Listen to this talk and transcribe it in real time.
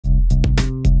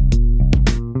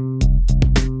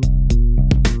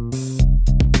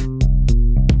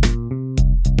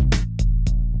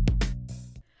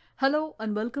Hello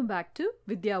and welcome back to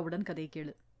வித்யாவுடன் கதை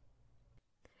கேளு.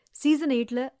 Season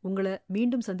 8ல் உங்களை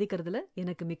மீண்டும் சந்திக்கிறதுல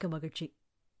எனக்கு மிக்க மகிழ்ச்சி.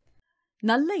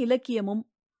 நல்ல இலக்கியமும்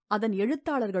அதன்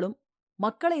எழுத்தாளர்களும்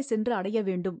மக்களை சென்று அடைய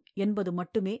வேண்டும் என்பது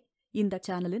மட்டுமே இந்த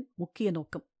சேனலின் முக்கிய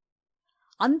நோக்கம்.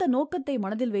 அந்த நோக்கத்தை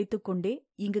மனதில் வைத்துக்கொண்டே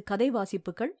இங்கு கதை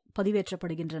வாசிப்புகள்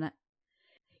பதிவேற்றப்படுகின்றன.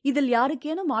 இதில்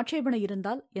யாருக்கேனும் ஆட்சேபனை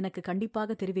இருந்தால் எனக்கு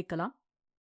கண்டிப்பாக தெரிவிக்கலாம்.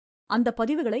 அந்த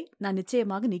பதிவுகளை நான்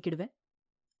நிச்சயமாக நீக்கிடுவேன்.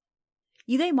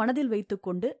 இதை மனதில்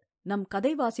வைத்துக்கொண்டு நம்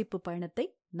கதை வாசிப்பு பயணத்தை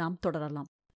நாம் தொடரலாம்.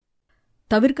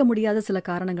 தவிர்க்க முடியாத சில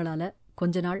காரணங்களால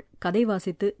கொஞ்ச நாள் கதை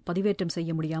வாசித்து பதிவேற்றம்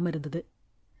செய்ய முடியாம இருந்தது.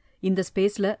 இந்த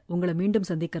ஸ்பேஸ்ல உங்களை மீண்டும்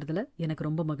சந்திக்கிறதுல எனக்கு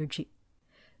ரொம்ப மகிழ்ச்சி.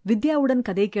 வித்யாவுடன்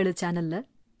கதை கேளு சேனல்ல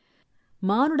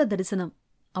மானுட தரிசனம்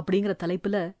அப்படிங்கிற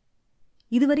தலைப்புல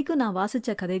இதுவரைக்கும் நான்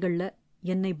வாசிச்ச கதைகள்ல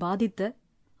என்னை பாதித்த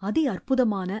அதி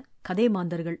அற்புதமான கதை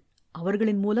மாந்தர்கள்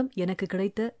அவர்களின் மூலம் எனக்கு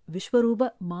கிடைத்த விஸ்வரூப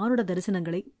மானுட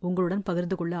தரிசனங்களை உங்களுடன்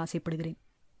பகிர்ந்து கொள்ள ஆசைப்படுகிறேன்.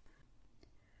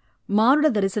 மானுட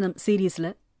தரிசனம் சீரீஸ்ல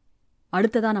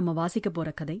அடுத்ததா நம்ம வாசிக்க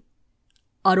போற கதை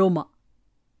அரோமா.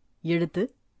 எழுத்து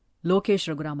லோகேஷ்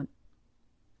ரகுராமன்.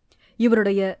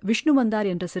 இவருடைய விஷ்ணு வந்தார்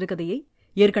என்ற சிறுகதையை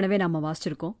ஏற்கனவே நாம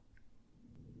வாசிச்சிருக்கோம்.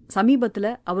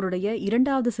 சமீபத்தில் அவருடைய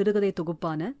 2வது சிறுகதை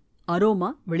தொகுப்பான அரோமா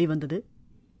வெளிவந்தது.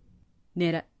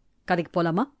 நேர கதைக்கு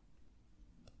போலாமா?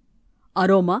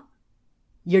 அரோமா.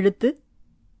 எழுத்து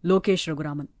லோகேஷ்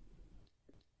ரகுராமன்.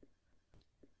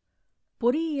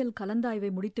 பொறியியல் கலந்தாய்வை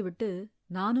முடித்துவிட்டு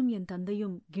நானும் என்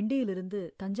தந்தையும் கிண்டியிலிருந்து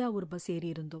தஞ்சாவூர் பஸ்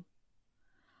ஏறியிருந்தோம்.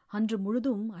 அன்று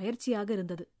முழுதும் அயற்சியாக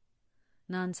இருந்தது.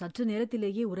 நான் சற்று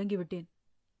நேரத்திலேயே உறங்கிவிட்டேன்.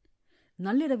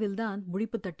 நள்ளிரவில்தான்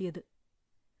முழிப்பு தட்டியது.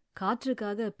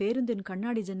 காற்றுக்காக பேருந்தின்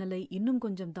கண்ணாடி ஜன்னலை இன்னும்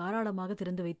கொஞ்சம் தாராளமாக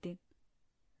திறந்து வைத்தேன்.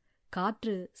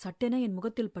 காற்று சட்டென என்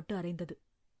முகத்தில் பட்டு அரைந்தது.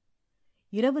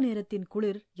 இரவு நேரத்தின்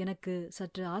குளிர் எனக்கு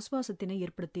சற்று ஆஸ்வாசத்தினை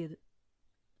ஏற்படுத்தியது.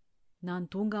 நான்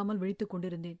தூங்காமல் விழித்துக்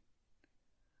கொண்டிருந்தேன்.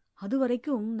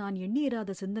 அதுவரைக்கும் நான்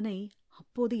எண்ணியிராத சிந்தனை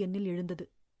அப்போது என்னில் எழுந்தது.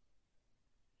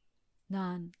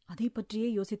 நான் அதை பற்றியே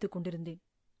யோசித்துக் கொண்டிருந்தேன்.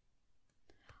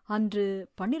 அன்று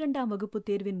 12ஆம் வகுப்பு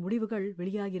தேர்வின் முடிவுகள்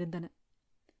வெளியாகியிருந்தன.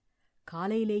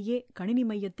 காலையிலேயே கணினி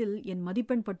மையத்தில் என்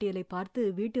மதிப்பெண் பட்டியலை பார்த்து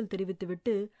வீட்டில்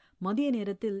தெரிவித்துவிட்டு மதிய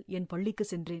நேரத்தில் என் பள்ளிக்கு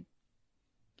சென்றேன்.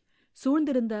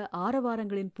 சூழ்ந்திருந்த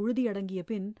ஆரவாரங்களின் புழுதி அடங்கிய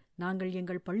பின் நாங்கள்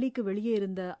எங்கள் பள்ளிக்கு வெளியே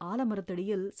இருந்த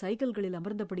ஆலமரத்தடியில் சைக்கிள்களில்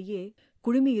அமர்ந்தபடியே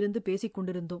குழுமியிருந்து பேசிக்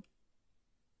கொண்டிருந்தோம்.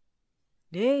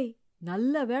 டேய்,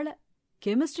 நல்ல வேளை,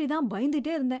 கெமிஸ்ட்ரி தான்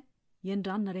பயந்துட்டே இருந்தேன்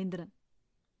என்றான் நரேந்திரன்.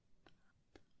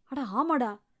 அட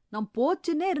ஆமாடா, நான்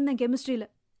போச்சுன்னே இருந்தேன் கெமிஸ்ட்ரியில.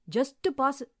 Just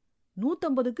pass.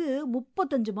 150க்கு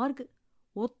 35 மார்க்கு.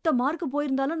 ஒத்த மார்க்கு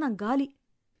போயிருந்தாலும் நான் காலி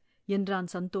என்றான்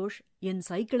சந்தோஷ் என்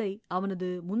சைக்கிளை அவனது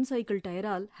முன் சைக்கிள்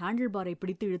டயரால் ஹேண்டில் பாரை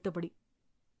பிடித்து இழுத்தபடி.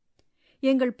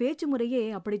 எங்கள் பேச்சு முறையே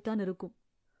அப்படித்தான் இருக்கும்.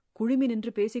 குழுமி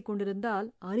நின்று பேசிக் கொண்டிருந்தால்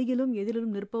அருகிலும்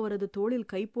எதிரிலும் நிற்பவரது தோளில்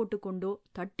கை போட்டு கொண்டோ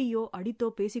தட்டியோ அடித்தோ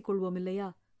பேசிக்கொள்வோம் இல்லையா?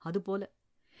 அதுபோல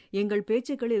எங்கள்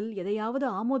பேச்சுக்களில் எதையாவது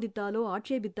ஆமோதித்தாலோ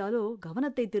ஆட்சேபித்தாலோ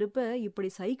கவனத்தை திருப்ப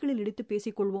இப்படி சைக்கிளில் இடித்து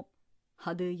பேசிக்கொள்வோம்.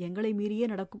 அது எங்களை மீறியே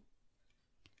நடக்கும்.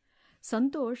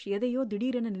 சந்தோஷ் எதையோ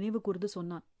திடீரென நினைவு கூர்ந்து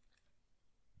சொன்னான்.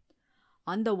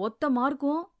 அந்த ஒத்த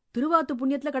மார்க்கும் திருவாத்து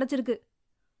புண்ணியத்துல கிடைச்சிருக்கு.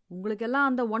 உங்களுக்கெல்லாம்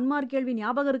அந்த 1 மார்க் கேள்வி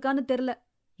ஞாபகம் இருக்கான்னு தெரியல.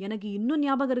 எனக்கு இன்னும்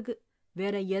ஞாபகம் இருக்கு.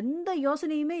 வேற எந்த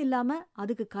யோசனையுமே இல்லாம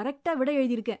அதுக்கு கரெக்டா விட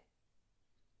எழுதியிருக்கேன்.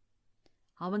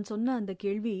 அவன் சொன்ன அந்த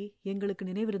கேள்வி எங்களுக்கு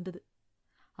நினைவிருந்தது.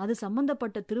 அது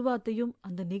சம்பந்தப்பட்ட திருவாத்தையும்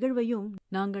அந்த நிகழ்வையும்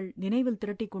நாங்கள் நினைவில்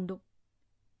திரட்டி கொண்டோம்.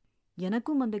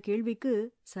 எனக்கும் அந்த கேள்விக்கு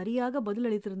சரியாக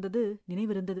பதிலளித்திருந்தது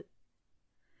நினைவிருந்தது.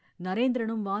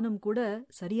 நரேந்திரனும் வானும் கூட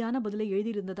சரியான பதிலை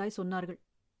எழுதியிருந்ததாய் சொன்னார்கள்.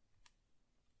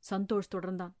 சந்தோஷ்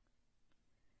தொடர்ந்தான்.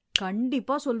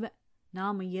 கண்டிப்பா சொல்வேன்.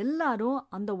 நாம எல்லாரும்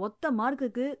அந்த ஒத்த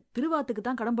மார்க்குக்கு திருவாத்துக்கு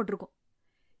தான் கடன்பட்டிருக்கோம்.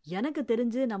 எனக்கு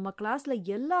தெரிஞ்சு நம்ம கிளாஸ்ல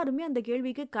எல்லாருமே அந்த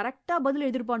கேள்விக்கு கரெக்டா பதில்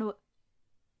எழுதிருப்பானுவ.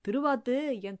 திருவாத்து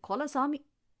என் கொலசாமி,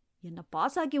 என்னை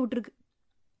பாசாக்கி விட்டுருக்கு.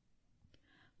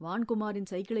 வான்குமாரின்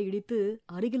சைக்கிளை இடித்து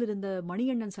அருகில் இருந்த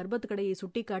மணியண்ணன் சர்பத் கடையை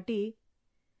சுட்டி காட்டி,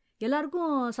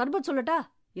 எல்லாருக்கும் சர்பத் சொல்லட்டா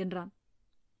என்றான்.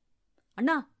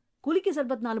 அண்ணா, குலுக்கி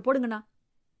சர்பத் 4 போடுங்கண்ணா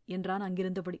என்றான்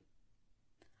அங்கிருந்தபடி.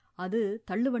 அது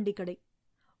தள்ளுவண்டி கடை.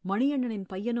 மணியண்ணனின்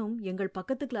பையனும் எங்கள்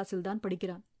பக்கத்து கிளாஸில் தான்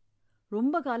படிக்கிறான்.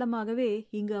 ரொம்ப காலமாகவே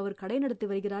இங்கு அவர் கடை நடத்தி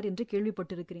வருகிறார் என்று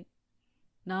கேள்விப்பட்டிருக்கிறேன்.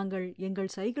 நாங்கள் எங்கள்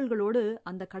சைக்கிள்களோடு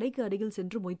அந்த கடைக்கு அருகில்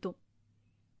சென்று மொய்த்தோம்.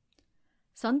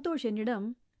 சந்தோஷ் என்னிடம்,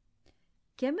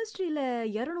 கெமிஸ்ட்ரியில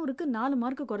 200க்கு 4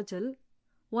 மார்க்கு குறைச்சல்.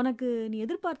 உனக்கு நீ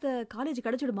எதிர்பார்த்த காலேஜ்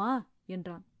கிடைச்சிடுமா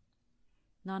என்றான்.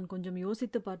 நான் கொஞ்சம்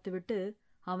யோசித்து பார்த்துவிட்டு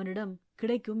அவனிடம்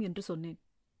கிடைக்கும் என்று சொன்னேன்.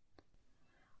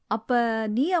 அப்ப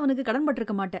நீ அவனுக்கு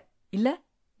கடன்பட்டிருக்க மாட்ட இல்ல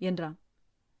என்றான்.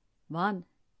 வான்,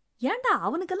 ஏண்டா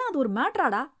அவனுக்கெல்லாம் அது ஒரு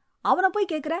மேட்ராடா, அவனை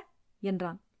போய் கேட்கிற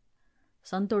என்றான்.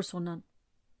 சந்தோஷ் சொன்னான்.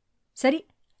 சரி,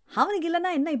 அவனுக்கு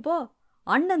இல்லைன்னா என்ன இப்போ?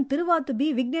 அண்ணன் திருவாத்து பி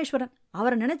விக்னேஸ்வரன்,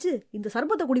 அவரை நினைச்சு இந்த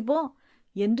சர்பத்தை குடிப்போம்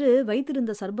என்று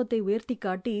வைத்திருந்த சர்பத்தை உயர்த்தி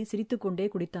காட்டி சிரித்துக்கொண்டே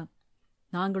குடித்தான்.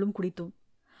 நாங்களும் குடித்தோம்.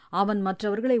 அவன்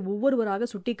மற்றவர்களை ஒவ்வொருவராக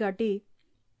சுட்டிக்காட்டி,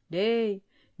 டேய்,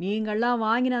 நீங்கள்லாம்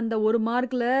வாங்கின அந்த 1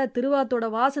 மார்க்ல திருவாத்தோட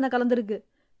வாசனை கலந்திருக்கு,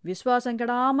 விசுவாசம்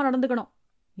கெடாம நடந்துக்கணும்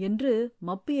என்று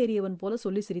மப்பி ஏறியவன் போல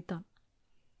சொல்லி சிரித்தான்.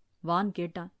 வான்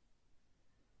கேட்டான்,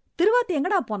 திருவாத்து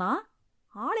எங்கடா போனா?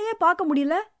 ஆளையே பார்க்க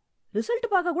முடியல,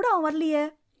 ரிசல்ட் பார்க்க கூட அவன் வரலையே.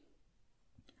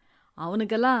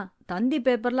 அவனுக்கெல்லாம் தந்தி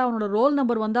பேப்பர்ல அவனோட ரோல்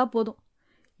நம்பர் வந்தா போதும்,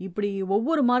 இப்படி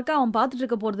ஒவ்வொரு மார்க்கா அவன் பார்த்துட்டு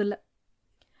இருக்க போறதில்ல.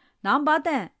 நான்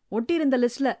பார்த்தேன், ஒட்டியிருந்த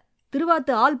லிஸ்ட்ல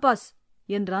திருவாத்து ஆல் பாஸ்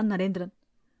என்றான் நரேந்திரன்.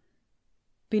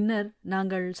 பின்னர்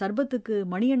நாங்கள் சர்பத்துக்கு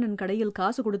மணியண்ணன் கடையில்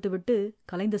காசு கொடுத்துவிட்டு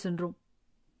கலைந்து சென்றோம்.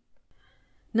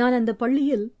 நான் அந்த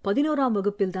பள்ளியில் 11ஆம்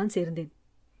வகுப்பில்தான் சேர்ந்தேன்.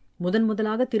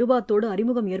 முதலாக திருவாத்தோடு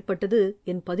அறிமுகம் ஏற்பட்டது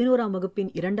என் 11ஆம்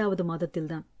வகுப்பின் 2வது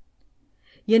மாதத்தில்தான்.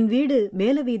 என் வீடு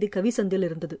மேலவீதி கவிசந்தில்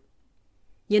இருந்தது.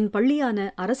 என் பள்ளியான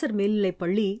அரசர் மேல்நிலைப்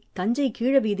பள்ளி தஞ்சை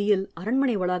கீழ வீதியில்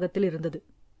அரண்மனை வளாகத்தில் இருந்தது.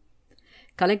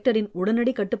 கலெக்டரின்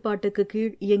உடனடி கட்டுப்பாட்டுக்கு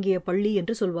கீழ் இயங்கிய பள்ளி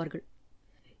என்று சொல்வார்கள்.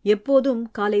 எப்போதும்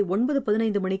காலை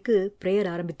 9:15 மணிக்கு பிரேயர்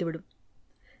ஆரம்பித்துவிடும்.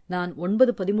 நான்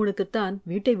 9:13க்குத்தான்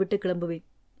வீட்டை விட்டு கிளம்புவேன்.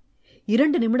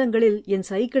 2 நிமிடங்களில் என்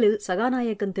சைக்கிளில்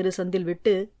சகாநாயக்கன் தெரு சந்தில்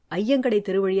விட்டு ஐயங்கடை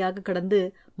தெருவழியாக கடந்து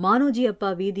மானோஜி அப்பா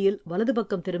வீதியில் வலது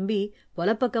பக்கம் திரும்பி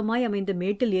வலப்பக்கமாய் அமைந்த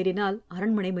மேட்டில் ஏறினால்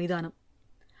அரண்மனை மைதானம்.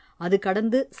 அது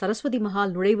கடந்து சரஸ்வதி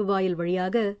மஹால் நுழைவு வாயில்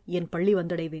வழியாக என் பள்ளி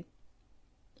வந்தடைவேன்.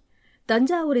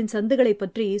 தஞ்சாவூரின் சந்துகளை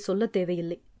பற்றி சொல்ல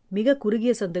தேவையில்லை. மிக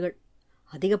குறுகிய சந்துகள்.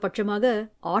 அதிகபட்சமாக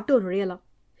ஆட்டோ நுழையலாம்.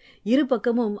 2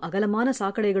 பக்கமும் அகலமான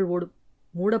சாக்கடைகள் ஓடும்.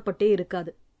 மூடப்பட்டே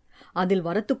இருக்காது. அதில்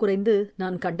வரத்து குறைந்து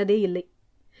நான் கண்டதே இல்லை.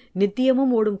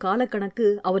 நித்தியமும் ஓடும் காலக்கணக்கு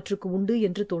அவற்றுக்கு உண்டு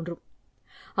என்று தோன்றும்.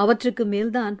 அவற்றுக்கு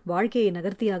மேல்தான் வாழ்க்கையை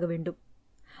நகர்த்தியாக வேண்டும்.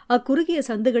 அக்குறுகிய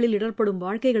சந்துகளில் இடர்படும்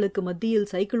வாழ்க்கைகளுக்கு மத்தியில்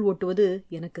சைக்கிள் ஓட்டுவது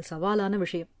எனக்கு சவாலான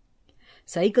விஷயம்.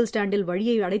 சைக்கிள் ஸ்டாண்டில்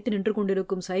வழியை அடைத்து நின்று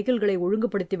கொண்டிருக்கும் சைக்கிள்களை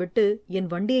ஒழுங்குபடுத்திவிட்டு என்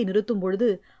வண்டியை நிறுத்தும் பொழுது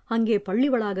அங்கே பள்ளி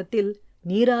வளாகத்தில்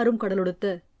நீராறும் கடலொடுத்த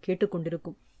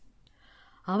கேட்டுக்கொண்டிருக்கும்.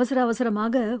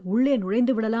 அவசரமாக உள்ளே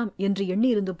நுழைந்து விடலாம் என்று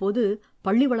எண்ணியிருந்த போது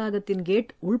பள்ளி வளாகத்தின் கேட்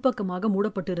உள்பக்கமாக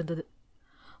மூடப்பட்டிருந்தது.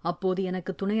 அப்போது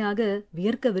எனக்கு துணையாக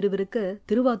வியர்க்க விறுவிறுக்க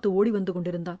திருவாத்து ஓடி வந்து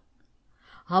கொண்டிருந்தான்.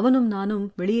 அவனும் நானும்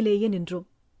வெளியிலேயே நின்றோம்.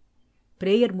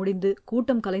 பிரேயர் முடிந்து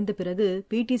கூட்டம் கலைந்த பிறகு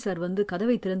PT சார் வந்து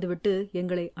கதவை திறந்துவிட்டு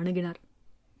எங்களை அணுகினார்.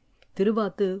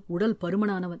 திருவாத்து உடல்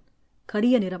பருமனானவன்,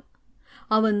 கரிய நிறம்.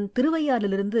 அவன்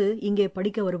திருவையாறிலிருந்து இங்கே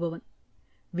படிக்க வருபவன்.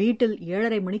 வீட்டில்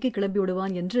 7:30 மணிக்கு கிளம்பி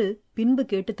விடுவான் என்று பின்பு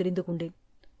கேட்டு தெரிந்து கொண்டேன்.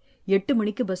 8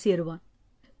 மணிக்கு பஸ் ஏறுவான்.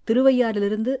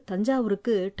 திருவையாறிலிருந்து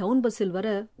தஞ்சாவூருக்கு டவுன் பஸ்ஸில் வர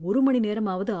 1 மணி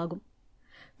நேரமாவது ஆகும்.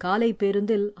 காலை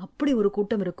பேருந்தில் அப்படி ஒரு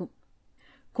கூட்டம் இருக்கும்.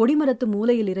 கொடிமரத்து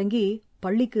மூலையில் இறங்கி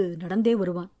பள்ளிக்கு நடந்தே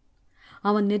வருவான்.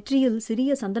 அவன் நெற்றியில்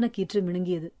சிறிய சந்தனக்கீற்று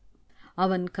மினுங்கியது.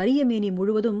 அவன் கரிய மேனி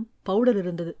முழுவதும் பவுடர்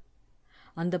இருந்தது.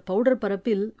 அந்த பவுடர்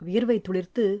பரப்பில் வியர்வை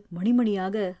துளிர்த்து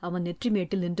மணிமணியாக அவன்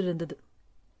நெற்றிமேட்டில் நின்றிருந்தது.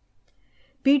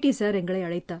 PT சார் எங்களை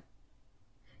அழைத்தார்.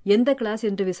 எந்த கிளாஸ்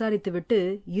என்று விசாரித்துவிட்டு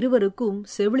இருவருக்கும்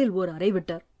செவிலில் ஓர் அறை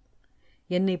விட்டார்.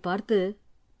 என்னை பார்த்து,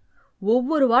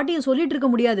 ஒவ்வொரு வாட்டியும் சொல்லிட்டு இருக்க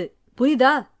முடியாது,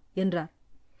 புரியுதா என்றார்.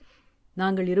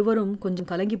 நாங்கள் இருவரும் கொஞ்சம்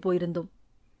கலங்கி போயிருந்தோம்.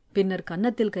 பின்னர்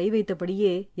கன்னத்தில் கை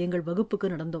வைத்தபடியே எங்கள் வகுப்புக்கு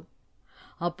நடந்தோம்.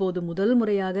 அப்போது முதல்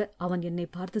முறையாக அவன் என்னை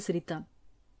பார்த்து சிரித்தான்.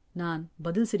 நான்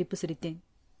பதில் சிரிப்பு சிரித்தேன்.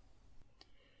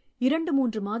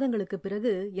 2-3 மாதங்களுக்கு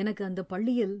பிறகு எனக்கு அந்த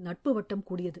பள்ளியில் நட்பு வட்டம்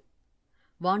கூடியது.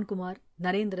 வான்குமார்,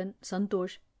 நரேந்திரன்,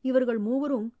 சந்தோஷ் இவர்கள்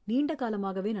மூவரும் நீண்ட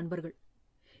காலமாகவே நண்பர்கள்.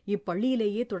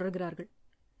 இப்பள்ளியிலேயே தொடர்கிறார்கள்.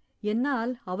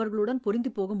 என்னால் அவர்களுடன்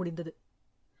பொருந்தி போக முடிந்தது.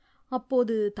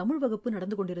 அப்போது தமிழ் வகுப்பு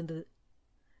நடந்து கொண்டிருந்தது.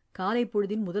 காலை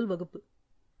பொழுதின் முதல் வகுப்பு.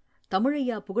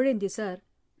 தமிழையா புகழேந்தி சார்,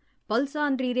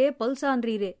 பல்சான்றீரே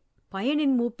பல்சான்றீரே,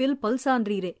 பயனின் மூப்பில்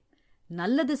பல்சான்றீரே,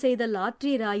 நல்லது செய்தல்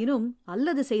ஆற்றீராயினும்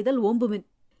அல்லது செய்தல் ஓம்புமின்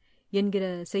என்கிற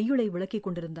செய்யுளை விளக்கிக்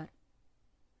கொண்டிருந்தார்.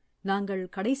 நாங்கள்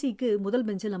கடைசிக்கு முதல்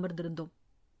பெஞ்சில் அமர்ந்திருந்தோம்.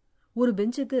 ஒரு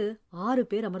பெஞ்சுக்கு 6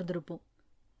 பேர் அமர்ந்திருப்போம்.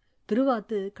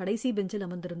 திருவாத்து கடைசி பெஞ்சில்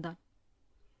அமர்ந்திருந்தான்.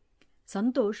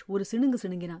 சந்தோஷ் ஒரு சிணுங்கு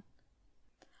சிணுங்கினான்.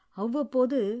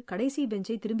 அவ்வப்போது கடைசி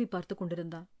பெஞ்சை திரும்பி பார்த்து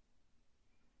கொண்டிருந்தான்.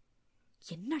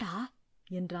 என்னடா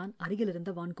என்றான்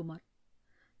அருகிலிருந்த வான்குமார்.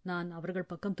 நான் அவர்கள்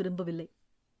பக்கம் திரும்பவில்லை.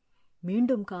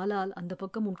 மீண்டும் காலால் அந்த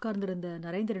பக்கம் உட்கார்ந்திருந்த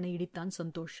நரேந்திரனை இடித்தான்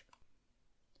சந்தோஷ்.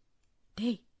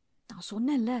 டேய், நான்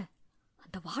சொன்னேன்ல,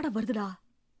 அந்த வாடை வருதுடா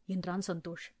என்றான்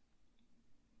சந்தோஷ்.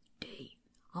 டேய்,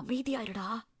 அமைதியாயிரடா.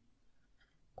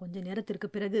 கொஞ்ச நேரத்திற்கு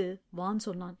பிறகு வான்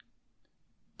சொன்னான்.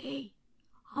 டேய்,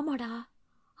 ஆமாடா,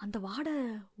 அந்த வாடை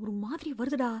ஒரு மாதிரி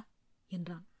வருதுடா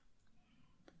என்றான்.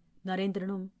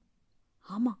 நரேந்திரனும்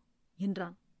ஆமா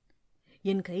என்றான்.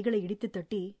 என் கைகளை இடித்து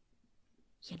தட்டி,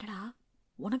 என்னடா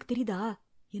உனக்கு தெரியுதா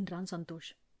என்றான்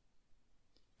சந்தோஷ்.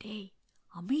 டேய்,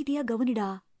 அமைதியா கவனிடா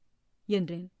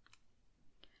என்றேன்.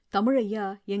 தமிழையா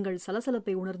எங்கள்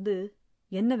சலசலப்பை உணர்ந்து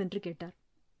என்னவென்று கேட்டார்.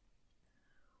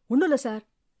 ஒண்ணுல சார்.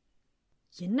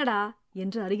 என்னடா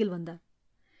என்று அருகில் வந்தார்.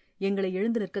 எங்களை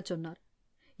எழுந்து நிற்கச் சொன்னார்.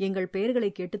 எங்கள் பெயர்களை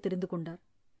கேட்டு தெரிந்து கொண்டார்.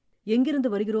 எங்கிருந்து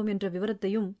வருகிறோம் என்ற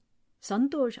விவரத்தையும்,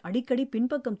 சந்தோஷ் அடிக்கடி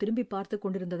பின்பக்கம் திரும்பி பார்த்து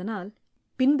கொண்டிருந்ததனால்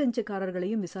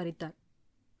பின்பெஞ்சுக்காரர்களையும் விசாரித்தார்.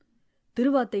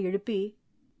 திருவாத்தை எழுப்பி,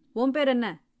 உன் பேர் என்ன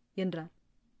என்றார்.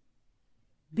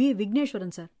 பி.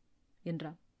 விக்னேஸ்வரன் சார்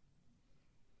என்றான்.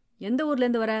 எந்த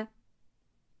ஊர்லேருந்து வர?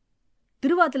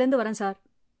 திருவாத்திலேருந்து வரேன் சார்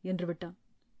என்று விட்டான்.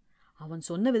 அவன்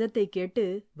சொன்ன விதத்தை கேட்டு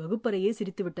வகுப்பறையே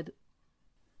சிரித்துவிட்டது.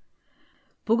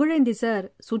 புகழேந்தி சார்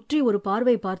சுற்றி ஒரு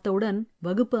பார்வை பார்த்தவுடன்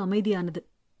வகுப்பு அமைதியானது.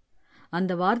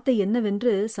 அந்த வார்த்தை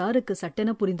என்னவென்று சாருக்கு சட்டென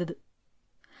புரிந்தது.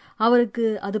 அவருக்கு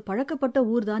அது பழக்கப்பட்ட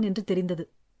ஊர்தான் என்று தெரிந்தது.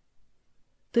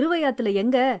 திருவையாத்துல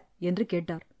எங்க என்று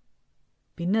கேட்டார்.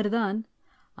 பின்னர்தான்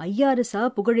ஐயாறு சா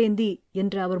புகழேந்தி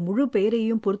என்ற அவர் முழு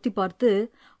பெயரையும் பொருத்தி பார்த்து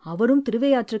அவரும்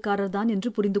திருவையாற்றுக்காரர்தான் என்று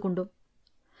புரிந்து கொண்டோம்.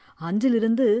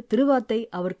 அன்றிலிருந்து திருவாத்தை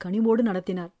அவர் கனிவோடு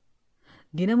நடத்தினார்.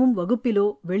 தினமும் வகுப்பிலோ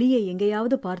வெளியே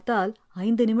எங்கேயாவது பார்த்தால்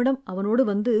 5 நிமிடம் அவனோடு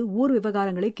வந்து ஊர்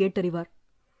விவகாரங்களை கேட்டறிவார்.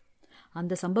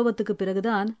 அந்த சம்பவத்துக்கு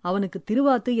பிறகுதான் அவனுக்கு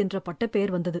திருவாத்து என்ற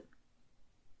பட்டப்பெயர் வந்தது.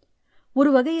 ஒரு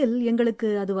வகையில் எங்களுக்கு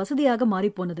அது வசதியாக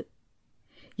மாறிப்போனது.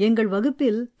 எங்கள்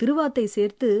வகுப்பில் திருவாத்தை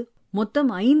சேர்த்து மொத்தம்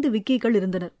 5 விக்கிகள்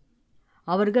இருந்தனர்.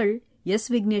 அவர்கள் S.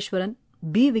 Vigneswaran,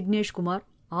 B. Vigneshkumar,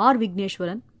 R.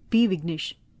 Vigneswaran, B.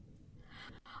 Vignesh.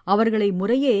 அவர்களை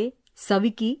முறையே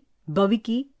சவிக்கி,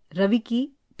 பவிக்கி, ரவிக்கி,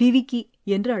 பிவிக்கி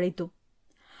என்று அழைத்தோம்.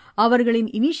 அவர்களின்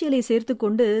இனிஷியலை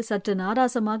சேர்த்துக்கொண்டு சற்று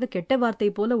நாராசமாக கெட்ட வார்த்தை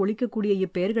போல ஒலிக்கக்கூடிய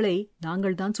இப்பெயர்களை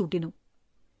நாங்கள்தான் சூட்டினோம்.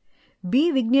 பி.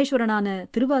 விக்னேஸ்வரனான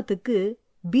திருவாத்துக்கு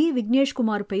பி.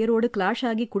 விக்னேஷ்குமார் பெயரோடு கிளாஷ்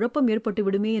ஆகி குழப்பம் ஏற்பட்டு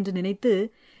விடுமே என்று நினைத்து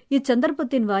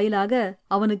இச்சந்தர்ப்பத்தின் வாயிலாக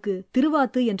அவனுக்கு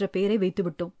திருவாத்து என்ற பெயரை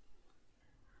வைத்துவிட்டோம்.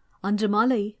 அன்று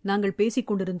மாலை நாங்கள் பேசிக்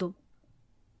கொண்டிருந்தோம்.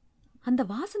 அந்த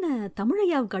வாசனை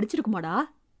தமிழையாவுக்கு அடிச்சிருக்குமாடா?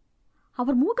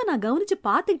 அவர் மூக்க நான் கவனிச்சு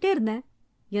பார்த்துக்கிட்டே இருந்தேன்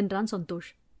என்றான் சந்தோஷ்.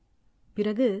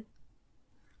 பிறகு,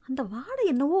 அந்த வாடை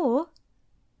என்னவோ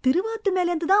திருவாத்து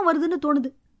மேலேந்து தான் வருதுன்னு தோணுது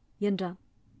என்றான்.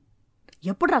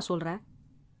 எப்படா சொல்ற?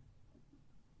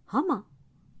 ஆமா,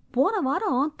 போன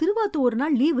வாரம் திருவாத்து ஒரு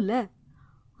நாள் லீவ் இல்ல,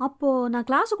 அப்போ நான்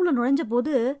கிளாஸுக்குள்ள நுழைஞ்ச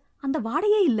போது அந்த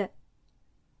வாடையே இல்ல.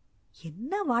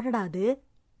 என்ன வாடடா அது?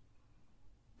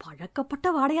 பழக்கப்பட்ட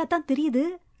வாடையாத்தான் தெரியுது,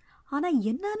 ஆனா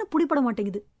என்னன்னு புடிப்பட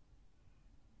மாட்டேங்குது.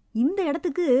 இந்த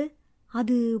இடத்துக்கு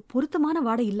அது பொருத்தமான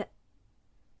வாடை இல்ல.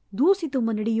 தூசி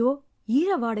தும்மனடியோ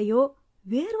ஈர வாடையோ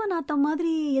வேர்வ நாத்தம்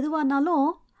மாதிரி எதுவானாலும்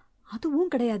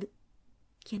அதுவும் கிடையாது.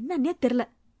 என்னன்னே தெரியல.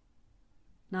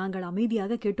 நாங்கள்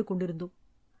அமைதியாக கேட்டுக்கொண்டிருந்தோம்.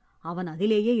 அவன்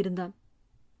அதிலேயே இருந்தான்.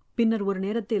 பின்னர் ஒரு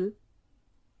நேரத்தில்,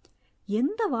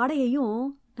 எந்த வாடையையும்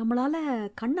நம்மளால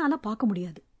கண்ணால பார்க்க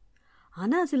முடியாது,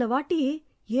 ஆனா சில வாட்டி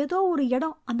ஏதோ ஒரு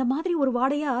இடம் அந்த மாதிரி ஒரு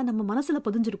வாடையா நம்ம மனசுல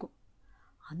பதிஞ்சிருக்கும்.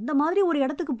 அந்த மாதிரி ஒரு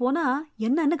இடத்துக்கு போனா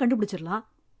என்னன்னு கண்டுபிடிச்சிடலாம்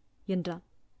என்றான்.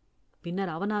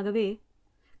 பின்னர் அவனாகவே,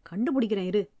 கண்டுபிடிக்கிறேன்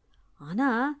இரு, ஆனா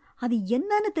அது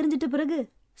என்னன்னு தெரிஞ்சிட்ட பிறகு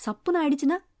சப்புன்னு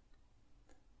ஆயிடுச்சுன்னா?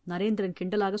 நரேந்திரன்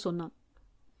கிண்டலாக சொன்னான்.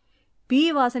 பீ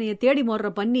வாசனையை தேடி மோடுற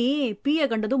பண்ணி பீய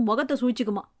கண்டதும் முகத்தை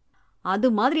சூழ்ச்சிக்குமா, அது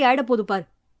மாதிரி ஆயிட போது பார்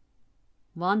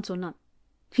வான் சொன்னான்.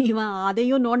 இவன்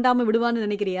அதையும் நோண்டாம விடுவான்னு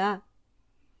நினைக்கிறியா?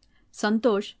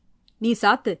 சந்தோஷ், நீ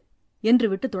சாத்து என்று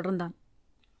விட்டு தொடர்ந்தான்.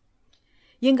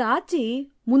 எங்க ஆச்சி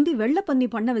முந்தி வெள்ளப்பன்னி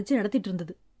பண்ண வச்சு நடத்திட்டு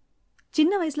இருந்தது.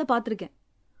 சின்ன வயசுல பார்த்திருக்கேன்,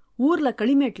 ஊர்ல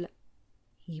களிமேட்ல.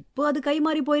 இப்போ அது கை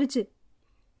மாறி போயிருச்சு.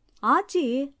 ஆச்சி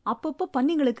அப்பப்போ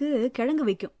பன்னிங்களுக்கு கிழங்கு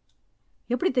வைக்கும்.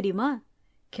 எப்படி தெரியுமா?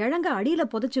 கிழங்க அடியில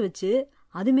புதைச்சு வச்சு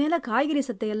அது மேல காய்கறி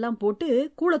சத்தையெல்லாம் போட்டு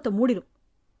கூளத்தை மூடிடும்.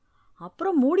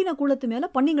 அப்புறம் மூடின கூளத்து மேல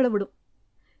பன்னிங்களை விடும்.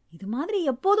 இது மாதிரி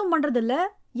எப்போதும் பண்றதில்ல,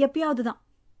 எப்பயாவது தான்.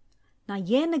 நான்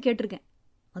ஏன்னு கேட்டிருக்கேன்.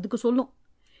 அதுக்கு சொல்லும்,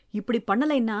 இப்படி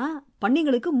பண்ணலைன்னா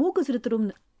பன்னிங்களுக்கு மூக்கு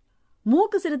சிறுத்துரும்னு.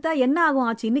 மூக்கு சிறுத்தா என்ன ஆகும்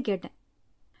ஆச்சின்னு கேட்டேன்.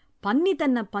 பன்னி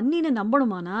தன்னை பன்னின்னு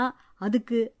நம்பணுமானா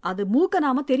அதுக்கு அது மூக்க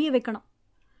நாம தெரிய வைக்கணும்.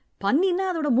 பன்னின்னா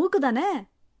அதோட மூக்கு தானே,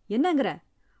 என்னங்கிற?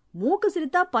 மூக்கு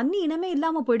சிறுத்தா பன்னி இனமே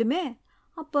இல்லாம போயிடுமே,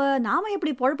 அப்ப நாம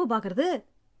எப்படி பொழப்பு பாக்குறது?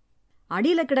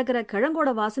 அடியில கிடக்கிற கிழங்கோட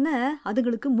வாசனை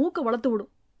அதுங்களுக்கு மூக்க வளர்த்து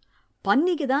விடும்.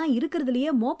 பன்னிக்கு தான்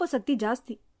இருக்கிறதுலயே மோப்ப சக்தி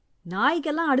ஜாஸ்தி,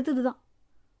 நாய்க்கெல்லாம் அடுத்ததுதான்.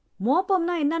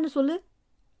 மோப்பம்னா என்னன்னு சொல்லு.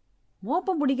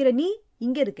 மோப்பம் பிடிக்கிற நீ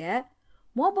இங்க இருக்க,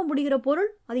 மோப்பம் பிடிக்கிற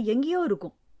பொருள் அது எங்கேயோ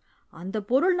இருக்கும். அந்த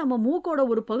பொருள் நம்ம மூக்கோட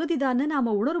ஒரு பகுதி தான்னு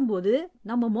நாம உணரும் போது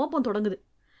நம்ம மோப்பம் தொடங்குது.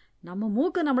 நம்ம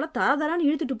மூக்கு நம்மள தரதரான்னு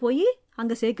இழுத்துட்டு போய்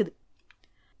அங்க சேர்க்குது.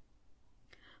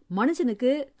 மனுஷனுக்கு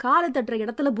காலை தட்டுற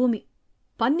இடத்துல பூமி,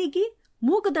 பன்னிக்கு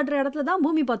மூக்கு தட்டுற இடத்துல தான்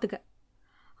பூமி பார்த்துக்க.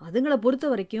 அதுங்களை பொறுத்த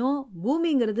வரைக்கும்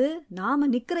பூமிங்கிறது நாம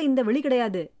நிக்கிற இந்த வெளி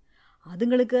கிடையாது.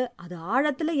 அதுங்களுக்கு அது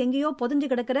ஆழத்துல எங்கேயோ புதஞ்சு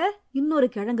கிடக்கிற இன்னொரு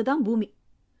கிழங்கு தான் பூமி.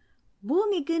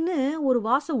 பூமிக்குன்னு ஒரு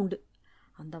வாசம் உண்டு.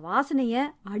 அந்த வாசனைய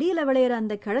அடியில விளையிற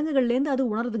அந்த கிழங்குகள்லேருந்து அது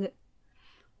உணருதுங்க.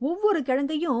 ஒவ்வொரு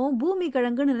கிழங்கையும் பூமி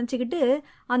கிழங்குன்னு நினைச்சுக்கிட்டு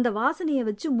அந்த வாசனையை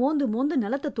வச்சு மோந்து மோந்து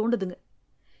நிலத்தை தோண்டுதுங்க.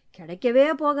 கிடைக்கவே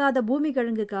போகாத பூமி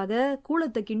கிழங்குக்காக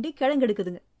கூளத்தை கிண்டி கிழங்கு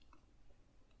எடுக்குதுங்க.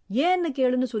 ஏன்னு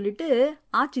கேளுன்னு சொல்லிட்டு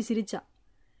ஆச்சி சிரிச்சா.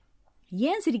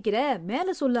 ஏன் சிரிக்கிற,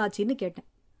 மேல சொல்லு ஆச்சின்னு கேட்டேன்.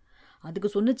 அதுக்கு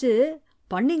சொன்னுச்சு,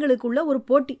 பன்னிங்களுக்குள்ள ஒரு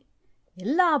போட்டி.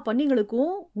 எல்லா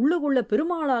பன்னிங்களுக்கும் உள்ளுக்குள்ள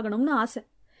பெருமாளாகணும்னு ஆசை.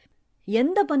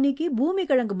 எந்த பன்னிக்கு பூமி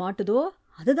கிழங்கு மாட்டுதோ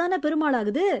அதுதானே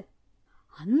பெருமாளாகுது.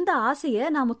 அந்த ஆசைய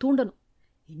நாம தூண்டணும்.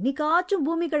 இன்னைக்காச்சும்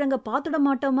பூமி கிழங்க பார்த்துட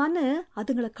மாட்டோமான்னு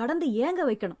அதுங்களை கடந்து ஏங்க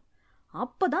வைக்கணும்.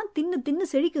 அப்பதான் தின்னு தின்னு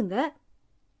செழிக்குங்க.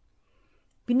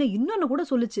 பின்ன இன்னொன்னு கூட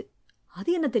சொல்லுச்சு. அது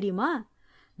என்ன தெரியுமா?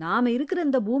 நாம இருக்கிற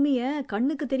இந்த பூமிய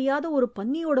கண்ணுக்கு தெரியாத ஒரு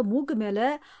பன்னியோட மூக்கு மேல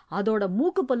அதோட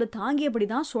மூக்கு பல்லு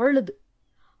தாங்கியபடிதான் சுழலுது.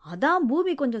 அதான்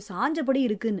பூமி கொஞ்சம் சாஞ்சபடி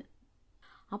இருக்குன்னு.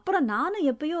 அப்புறம் நானும்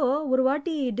எப்பயோ ஒரு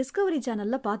வாட்டி டிஸ்கவரி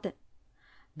சேனல்ல பார்த்தேன்.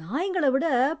 நாய்களை விட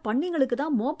பன்னிங்களுக்கு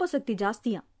தான் மோப்ப சக்தி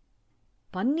ஜாஸ்தியா.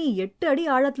 பன்னி 8 அடி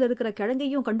ஆழத்துல இருக்கிற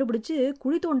கிழங்கையும் கண்டுபிடிச்சு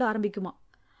குழி தோண்ட ஆரம்பிக்குமா.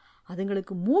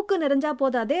 அதுங்களுக்கு மூக்கு நிறைஞ்சா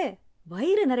போதாதே,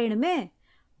 வயிறு நிறையணுமே,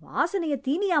 வாசனைய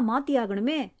தீனியா மாத்தி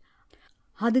ஆகணுமே.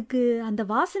 அதுக்கு அந்த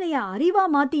வாசனைய அறிவா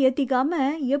மாத்தி ஏத்திக்காம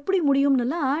எப்படி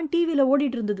முடியும்னுலாம் டிவியில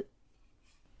ஓடிட்டு இருந்தது.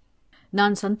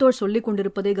 நான் சந்தோஷ் சொல்லிக்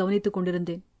கொண்டிருப்பதை கவனித்துக்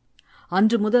கொண்டிருந்தேன்.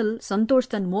 அன்று முதல் சந்தோஷ்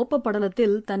தன் மோப்ப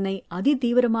படலத்தில் தன்னை அதி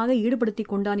தீவிரமாக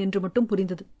ஈடுபடுத்திக் கொண்டான் என்று மட்டும்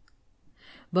புரிந்தது.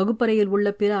 வகுப்பறையில் உள்ள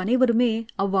பிற அனைவருமே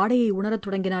அவ்வாடையை உணரத்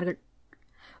தொடங்கினார்கள்.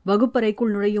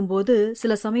 வகுப்பறைக்குள் நுழையும் போது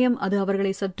சில சமயம் அது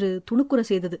அவர்களை சற்று துணுக்குற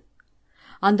செய்தது.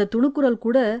 அந்த துணுக்குரல்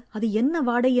கூட அது என்ன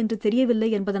வாடை என்று தெரியவில்லை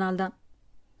என்பதனால்தான்.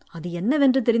 அது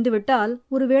என்னவென்று தெரிந்துவிட்டால்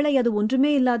ஒருவேளை அது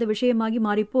ஒன்றுமே இல்லாத விஷயமாகி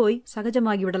மாறிப்போய்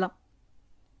சகஜமாகிவிடலாம்.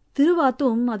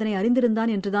 திருவாத்தும் அதனை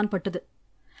அறிந்திருந்தான் என்றுதான் பட்டது.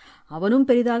 அவனும்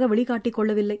பெரிதாக வெளிக்காட்டிக்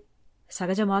கொள்ளவில்லை.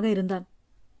 சகஜமாக இருந்தான்.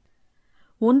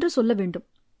 ஒன்று சொல்ல வேண்டும்.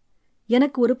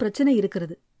 எனக்கு ஒரு பிரச்சனை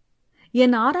இருக்கிறது.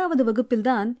 என் 6வது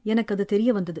வகுப்பில்தான் எனக்கு அது தெரிய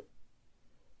வந்தது.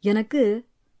 எனக்கு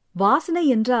வாசனை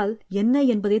என்றால் என்ன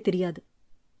என்பதே தெரியாது.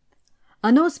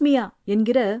 அனோஸ்மியா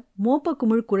என்கிற மோப்ப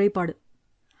குமிழ் குறைபாடு.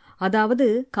 அதாவது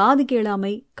காது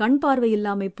கேளாமை, கண் பார்வை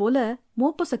இல்லாமை போல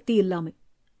மோப்ப சக்தி இல்லாமை.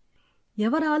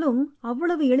 எவராலும்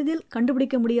அவ்வளவு எளிதில்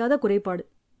கண்டுபிடிக்க முடியாத குறைபாடு.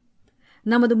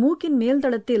 நமது மூக்கின்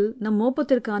மேல்தளத்தில் நம்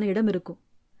மோப்பத்திற்கான இடம் இருக்கும்.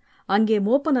 அங்கே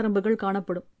மோப்ப நரம்புகள்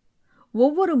காணப்படும்.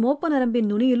 ஒவ்வொரு மோப்ப நரம்பின்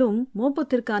நுனியிலும்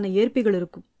மோப்பத்திற்கான ஏற்பிகள்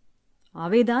இருக்கும்.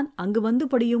 அவைதான் அங்கு வந்து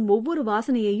படியும் ஒவ்வொரு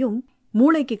வாசனையையும்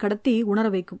மூளைக்கு கடத்தி உணர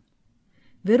வைக்கும்.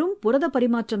 வெறும் புரத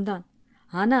பரிமாற்றம்தான்.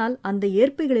 ஆனால் அந்த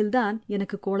ஏற்பிகளில்தான்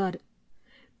எனக்கு கோளாறு.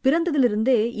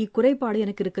 பிறந்ததிலிருந்தே இக்குறைபாடு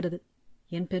எனக்கு இருக்கிறது.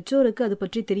 என் பெற்றோருக்கு அது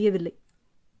பற்றி தெரியவில்லை.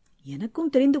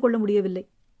 எனக்கும் தெரிந்து கொள்ள முடியவில்லை.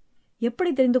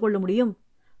 எப்படி தெரிந்து கொள்ள முடியும்?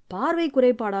 பார்வை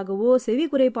குறைபாடாகவோ செவி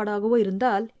குறைபாடாகவோ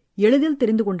இருந்தால் எளிதில்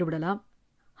தெரிந்து கொண்டு விடலாம்.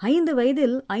 5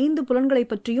 வயதில் 5 புலன்களை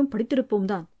பற்றியும் படித்திருப்போம்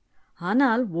தான்.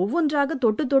 ஆனால் ஒவ்வொன்றாக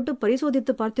தொட்டு தொட்டு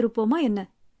பரிசோதித்து பார்த்திருப்போமா என்ன?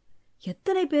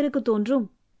 எத்தனை பேருக்கு தோன்றும்,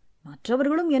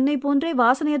 மற்றவர்களும் என்னை போன்றே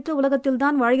வாசனையற்ற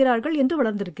உலகத்தில்தான் வாழ்கிறார்கள் என்று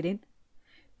வளர்ந்திருக்கிறேன்.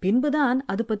 பின்புதான்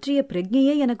அது பற்றிய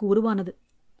பிரக்ஞையே எனக்கு உருவானது.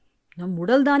 நம்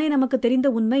உடல்தானே நமக்கு தெரிந்த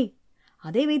உண்மை.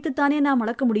 அதை வைத்துத்தானே நாம்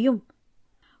அளக்க முடியும்.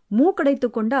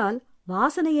 மூக்கடைத்துக் கொண்டால்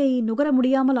வாசனையை நுகர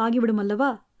முடியாமல் ஆகிவிடும் அல்லவா?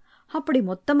 அப்படி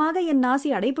மொத்தமாக என் நாசி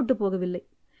அடைபட்டு போகவில்லை.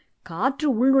 காற்று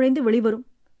உள்நுழைந்து வெளிவரும்.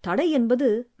 தடை என்பது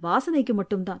வாசனைக்கு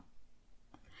மட்டும்தான்.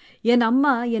 என்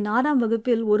அம்மா என் 6ஆம்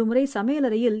வகுப்பில் ஒருமுறை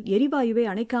சமையலறையில் எரிவாயுவை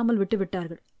அணைக்காமல்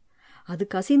விட்டுவிட்டார்கள். அது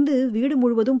கசிந்து வீடு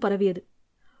முழுவதும் பரவியது.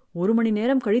 1 மணி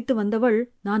நேரம் கழித்து வந்தவள்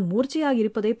நான்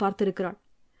மூர்ச்சையாகியிருப்பதை பார்த்திருக்கிறாள்.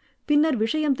 பின்னர்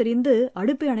விஷயம் தெரிந்து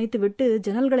அடுப்பை அணைத்துவிட்டு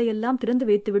ஜன்னல்களையெல்லாம் திறந்து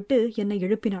வைத்துவிட்டு என்னை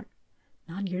எழுப்பினாள்.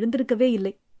 நான் எழுந்திருக்கவே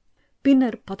இல்லை.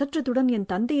 பின்னர் பதற்றத்துடன் என்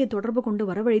தந்தையை தொடர்பு கொண்டு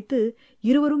வரவழைத்து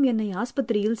இருவரும் என்னை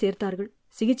ஆஸ்பத்திரியில் சேர்த்தார்கள்.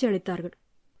 சிகிச்சை அளித்தார்கள்.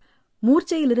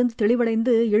 மூர்ச்சையிலிருந்து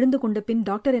தெளிவடைந்து எழுந்து கொண்ட பின்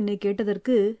டாக்டர் என்னை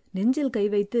கேட்டதற்கு நெஞ்சில் கை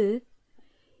வைத்து,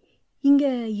 இங்க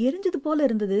எரிஞ்சது போல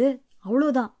இருந்தது,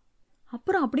 அவ்வளோதான்,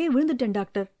 அப்புறம் அப்படியே விழுந்துட்டேன்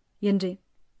டாக்டர் என்றேன்.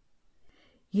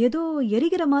 ஏதோ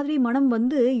எரிகிற மாதிரி மனம்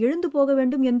வந்து எழுந்து போக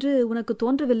வேண்டும் என்று உனக்கு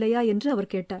தோன்றவில்லையா என்று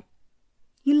அவர் கேட்டார்.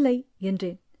 இல்லை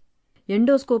என்றேன்.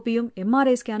 எண்டோஸ்கோப்பியும்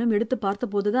MRI ஸ்கேனும் எடுத்து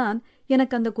பார்த்தபோதுதான்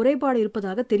எனக்கு அந்த குறைபாடு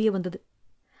இருப்பதாக தெரிய வந்தது.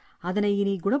 அதனை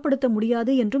இனி குணப்படுத்த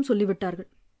முடியாது என்றும் சொல்லிவிட்டார்கள்.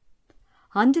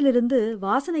 அன்றிலிருந்து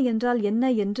வாசனை என்றால் என்ன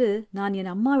என்று நான்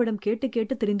என் அம்மாவிடம் கேட்டு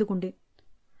கேட்டு தெரிந்து கொண்டேன்.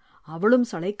 அவளும்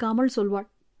சளைக்காமல் சொல்வாள்.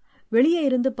 வெளியே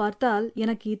இருந்து பார்த்தால்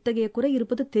எனக்கு இத்தகைய குறை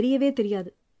இருப்பது தெரியவே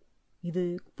தெரியாது. இது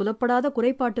புலப்படாத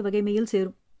குறைபாட்டு வகைமையில்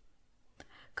சேரும்.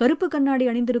 கருப்பு கண்ணாடி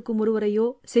அணிந்திருக்கும் ஒருவரையோ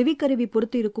செவிக்கருவி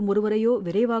பொறுத்து இருக்கும் ஒருவரையோ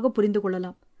விரைவாக புரிந்து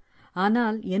கொள்ளலாம்.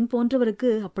 ஆனால் என் போன்றவருக்கு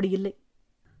அப்படி இல்லை.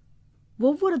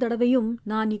 ஒவ்வொரு தடவையும்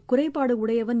நான் இக்குறைபாடு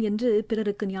உடையவன் என்று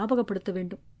பிறருக்கு ஞாபகப்படுத்த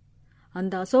வேண்டும்.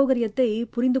 அந்த அசௌகரியத்தை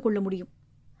புரிந்து கொள்ள முடியும்.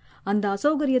 அந்த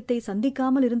அசௌகரியத்தை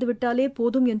சந்திக்காமல் இருந்துவிட்டாலே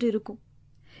போதும் என்று இருக்கும்.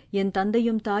 என்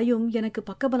தந்தையும் தாயும் எனக்கு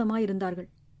பக்கபலமாயிருந்தார்கள்.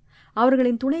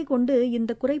 அவர்களின் துணை கொண்டு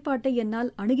இந்த குறைபாட்டை என்னால்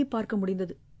அணுகி பார்க்க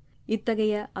முடிந்தது.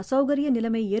 இத்தகைய அசௌகரிய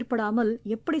நிலைமை ஏற்படாமல்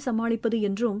எப்படி சமாளிப்பது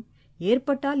என்றும்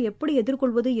ஏற்பட்டால் எப்படி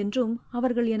எதிர்கொள்வது என்றும்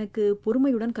அவர்கள் எனக்கு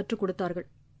பொறுமையுடன் கற்றுக் கொடுத்தார்கள்.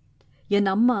 என்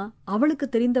அம்மா அவளுக்கு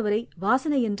தெரிந்தவரை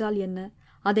வாசனை என்றால் என்ன,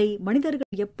 அதை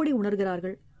மனிதர்கள் எப்படி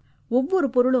உணர்கிறார்கள், ஒவ்வொரு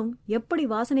பொருளும் எப்படி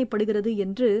வாசனைப்படுகிறது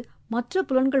என்று மற்ற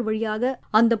புலன்கள் வழியாக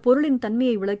அந்த பொருளின்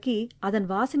தன்மையை விளக்கி அதன்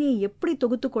வாசனையை எப்படி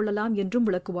தொகுத்து கொள்ளலாம் என்றும்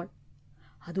விளக்குவாள்.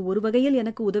 அது ஒரு வகையில்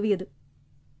எனக்கு உதவியது.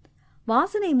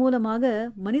 வாசனை மூலமாக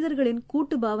மனிதர்களின்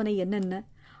கூட்டு பாவனை என்னென்ன,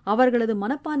 அவர்களது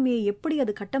மனப்பான்மையை எப்படி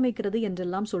அது கட்டமைக்கிறது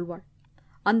என்றெல்லாம் சொல்வாள்.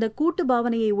 அந்த கூட்டு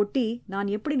பாவனையை ஒட்டி நான்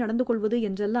எப்படி நடந்து கொள்வது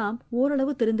என்றெல்லாம்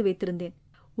ஓரளவு தெரிந்து வைத்திருந்தேன்.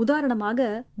 உதாரணமாக,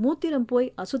 மூத்திரம் போய்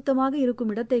அசுத்தமாக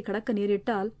இருக்கும் இடத்தை கடக்க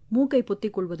நேரிட்டால் மூக்கை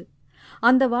பொத்திக் கொள்வது.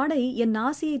 அந்த வாடை என்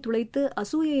நாசியை துளைத்து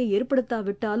அசூயையை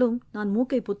ஏற்படுத்தாவிட்டாலும் நான்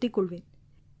மூக்கை பொத்திக் கொள்வேன்.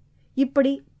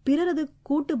 இப்படி பிறரது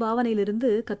கூட்டு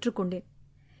பாவனையிலிருந்து கற்றுக்கொண்டேன்.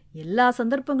 எல்லா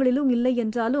சந்தர்ப்பங்களிலும் இல்லை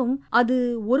என்றாலும் அது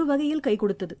ஒரு வகையில் கை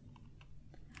கொடுத்தது.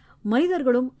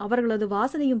 மனிதர்களும் அவர்களது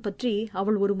வாசனையும் பற்றி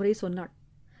அவள் ஒருமுறை சொன்னாள்.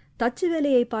 தச்சு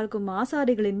வேலையை பார்க்கும்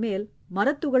ஆசாரிகளின் மேல்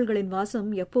மரத்துகள்களின் வாசம்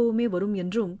எப்பவுமே வரும்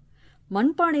என்றும்,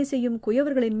 மண்பானை செய்யும்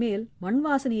குயவர்களின் மேல் மண்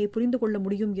வாசனையை புரிந்து கொள்ள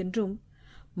முடியும் என்றும்,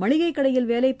 மளிகை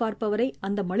கடையில் வேலை பார்ப்பவரை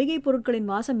அந்த மளிகை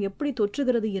பொருட்களின் வாசம் எப்படி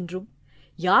தொற்றுகிறது என்றும்,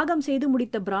 யாகம் செய்து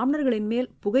முடித்த பிராமணர்களின்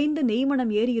மேல் புகைந்த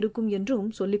நெய்மணம் ஏறி இருக்கும் என்றும்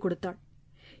சொல்லிக் கொடுத்தாள்.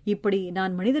 இப்படி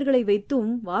நான் மனிதர்களை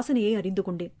வைத்தும் வாசனையை அறிந்து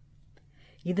கொண்டேன்.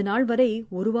 இது நாள் வரை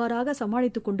ஒருவாறாக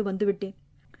சமாளித்துக் கொண்டு வந்துவிட்டேன்.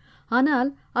 ஆனால்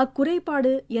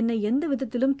அக்குறைபாடு என்னை எந்த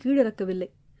விதத்திலும் கீழிறக்கவில்லை.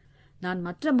 நான்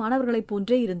மற்ற மாணவர்களைப்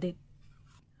போன்றே இருந்தேன்.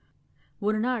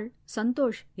 ஒரு நாள்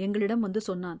சந்தோஷ் எங்களிடம் வந்து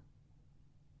சொன்னான்,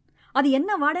 அது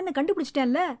என்ன வாடன்னு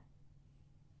கண்டுபிடிச்சிட்டேன்ல.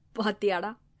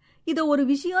 பாத்தியாடா, இதோ ஒரு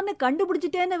விஷயம்னு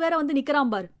கண்டுபிடிச்சிட்டேன்னு வேற வந்து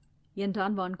நிக்கிறான் பார்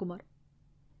என்றான் வான்குமார்.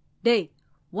 டேய்,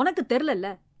 உனக்கு தெரிலல்ல,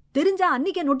 தெரிஞ்சா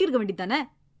அன்னிக்கே நொட்டிருக்க வேண்டித்தானே.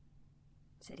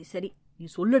 சரி சரி, நீ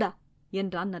சொல்லுடா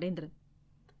என்றான் நரேந்திரன்.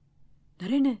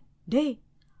 நரேனு, டேய்,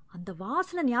 அந்த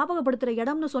வாசனை ஞாபகப்படுத்துற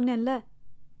இடம்னு சொன்னேன்ல,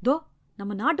 தோ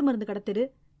நம்ம நாட்டு மருந்து கடத்தெரு,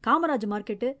 காமராஜ்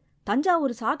மார்க்கெட்டு,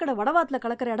 தஞ்சாவூர் சாக்கடை வடவாத்துல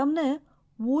கலக்கிற இடம்னு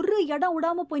ஒரு இடம்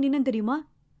விடாம போய் நின்னு தெரியுமா?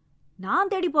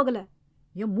 நான் தேடி போகல,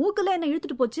 என் மூக்குல என்ன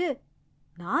இழுத்துட்டு போச்சு.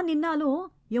 நான் நின்னாலும்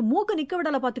என் மூக்கு நிக்க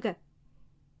விடல பாத்துக்க.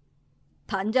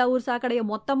 தஞ்சாவூர் சாக்கடைய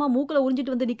மொத்தமா மூக்குல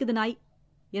உறிஞ்சிட்டு வந்து நிக்குது நாய்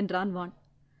என்றான் வான்.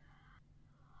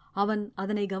 அவன்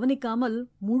அதனை கவனிக்காமல்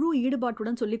முழு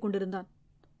ஈடுபாட்டுடன் சொல்லிக் கொண்டிருந்தான்.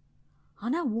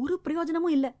 ஆனா ஒரு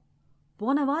பிரயோஜனமும் இல்ல.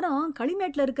 போன வாரம்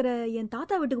களிமேட்ல இருக்கிற என்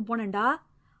தாத்தா வீட்டுக்கு போனேன்டா,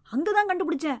 அங்கதான்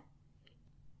கண்டுபிடிச்சேன்.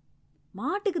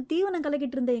 மாட்டுக்கு தீவனம்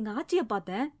கலக்கிட்டு இருந்த எங்க ஆச்சிய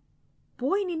பார்த்தேன்.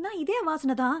 போய் நின்னா இதே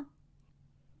வாசனை தான்.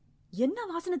 என்ன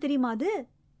வாசனை தெரியுமா அது?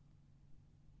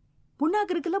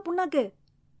 புண்ணாக்கு இருக்குல்ல, புண்ணாக்கு,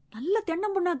 நல்ல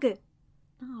தென்னம் புண்ணாக்கு.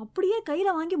 நான் அப்படியே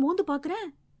கையில வாங்கி மோந்து பாக்குறேன்.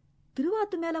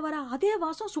 திருவாத்து மேல வர அதே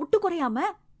வாசம் சொட்டு குறையாம.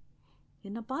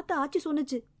 என்ன பார்த்து ஆச்சி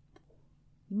சொன்னுச்சு,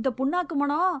 இந்த புண்ணாக்கு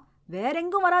மனம் வேற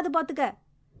எங்கும் வராது பாத்துக்க.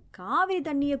 காவிரி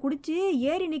தண்ணிய குடிச்சு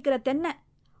ஏறி நிக்கிற தென்னை,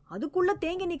 அதுக்குள்ள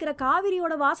தேங்கி நிக்கிற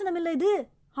காவிரியோட வாசனம் இல்ல இது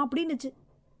அப்படின்னுச்சு.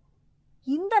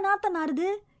 இந்த நாத்த நாருது,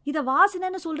 இத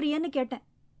வாசனைன்னு சொல்றியேன்னு கேட்டேன்.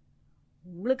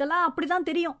 உங்களுக்கெல்லாம் அப்படிதான்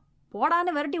தெரியும்,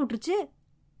 போடான்னு விரட்டி விட்டுருச்சு.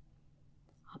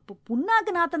 அப்ப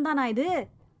புண்ணாக்கு நாத்தம் தானா இது?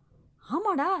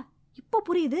 ஆமாடா, இப்ப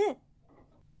புரியுது.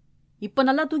 இப்ப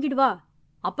நல்லா தூக்கிட்டு வா.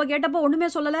 அப்ப கேட்டப்ப ஒண்ணுமே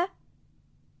சொல்லல.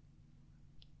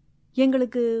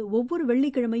 எங்களுக்கு ஒவ்வொரு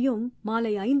வெள்ளிக்கிழமையும்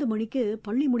மாலை 5 மணிக்கு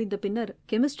பள்ளி முடிந்த பின்னர்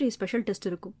கெமிஸ்ட்ரி ஸ்பெஷல் டெஸ்ட்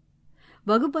இருக்கும்.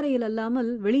 வகுப்பறையில்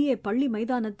அல்லாமல் வெளியே பள்ளி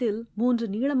மைதானத்தில் 3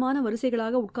 நீளமான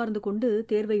வரிசைகளாக உட்கார்ந்து கொண்டு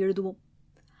தேர்வை எழுதுவோம்.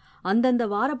 அந்தந்த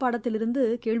வார பாடத்திலிருந்து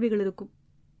கேள்விகள் இருக்கும்.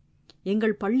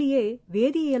 எங்கள் பள்ளியே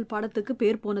வேதியியல் பாடத்துக்கு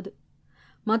பேர் போனது.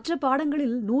 மற்ற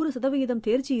பாடங்களில் 100%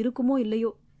 தேர்ச்சி இருக்குமோ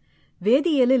இல்லையோ,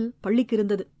 வேதியியலில் பள்ளிக்கு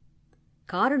இருந்தது.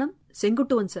 காரணம்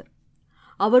செங்குட்டுவன் சார்.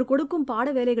 அவர் கொடுக்கும் பாட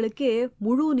வேலைகளுக்கே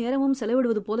முழு நேரமும்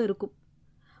செலவிடுவது போல இருக்கும்.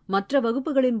 மற்ற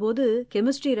வகுப்புகளின் போது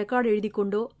கெமிஸ்ட்ரி ரெக்கார்டு எழுதி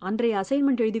கொண்டோ அன்றைய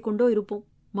அசைன்மெண்ட் எழுதி கொண்டோ இருப்போம்,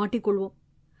 மாட்டிக்கொள்வோம்.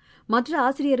 மற்ற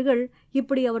ஆசிரியர்கள்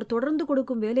இப்படி அவர் தொடர்ந்து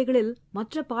கொடுக்கும் வேலைகளில்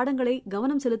மற்ற பாடங்களை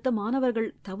கவனம் செலுத்த மாணவர்கள்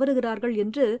தவறுகிறார்கள்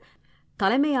என்று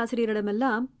தலைமை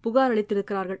ஆசிரியரிடமெல்லாம் புகார்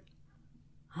அளித்திருக்கிறார்கள்.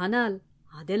 ஆனால்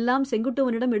அதெல்லாம்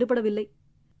செங்குட்டுவனிடம் எடுபடவில்லை.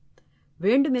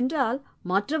 வேண்டுமென்றால்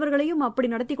மற்றவர்களையும் அப்படி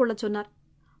நடத்தி கொள்ளச் சொன்னார்.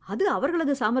 அது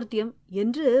அவர்களது சாமர்த்தியம்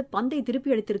என்று பந்தை திருப்பி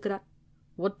அளித்திருக்கிறார்.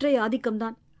 ஒற்றை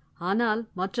ஆதிக்கம்தான். ஆனால்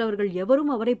மற்றவர்கள்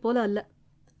எவரும் அவரை போல அல்ல.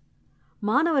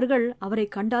 மாணவர்கள் அவரை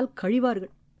கண்டால்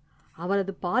கழிவார்கள்.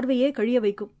 அவரது பார்வையே கழிய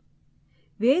வைக்கும்.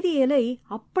 வேதியியலை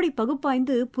அப்படி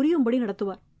பகுப்பாய்ந்து புரியும்படி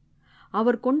நடத்துவார்.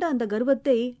 அவர் கொண்ட அந்த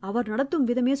கர்வத்தை அவர் நடத்தும்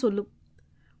விதமே சொல்லும்.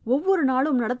 ஒவ்வொரு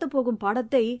நாளும் நடத்தப்போகும்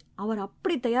பாடத்தை அவர்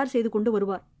அப்படி தயார் செய்து கொண்டு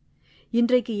வருவார்.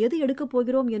 இன்றைக்கு எது எடுக்கப்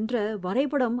போகிறோம் என்ற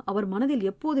வரைபடம் அவர் மனதில்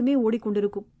எப்போதுமே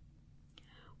ஓடிக்கொண்டிருக்கும்.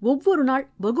 ஒவ்வொரு நாள்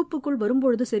வகுப்புக்குள்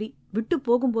வரும்பொழுது சரி, விட்டு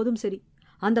போகும்போதும் சரி,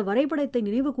 அந்த வரைபடத்தை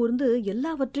நினைவு கூர்ந்து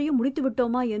எல்லாவற்றையும் முடித்து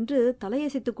விட்டோமா என்று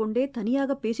தலையசைத்து கொண்டே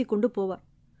தனியாக பேசிக்கொண்டு போவார்.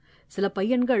 சில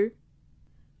பையன்கள்,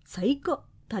 சைக்கோ,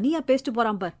 தனியா பேசிட்டு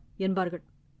போறாம்பார் என்பார்கள்.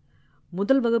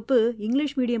 முதல் வகுப்பு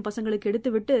இங்கிலீஷ் மீடியம் பசங்களுக்கு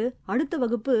எடுத்துவிட்டு அடுத்த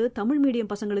வகுப்பு தமிழ்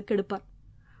மீடியம் பசங்களுக்கு எடுப்பார்.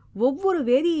 ஒவ்வொரு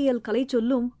வேதியியல் கலை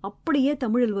சொல்லும் அப்படியே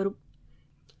தமிழில் வரும்.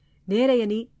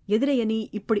 நேரையணி, எதிரையணி,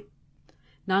 இப்படி.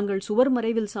 நாங்கள் சுவர்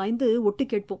மறைவில் சாய்ந்து ஒட்டு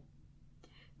கேட்போம்.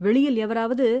 வெளியில்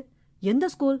எவராவது எந்த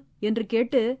ஸ்கூல் என்று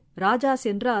கேட்டு ராஜாஸ்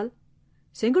என்றால்,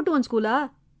 செங்குட்டுவன் ஸ்கூலா,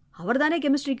 அவர்தானே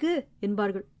கெமிஸ்ட்ரிக்கு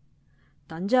என்பார்கள்.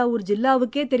 தஞ்சாவூர்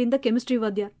ஜில்லாவுக்கே தெரிந்த கெமிஸ்ட்ரி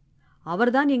வாத்தியார்,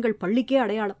 அவர்தான் எங்கள் பள்ளிக்கே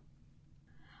அடையாளம்.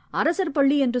 அரசர்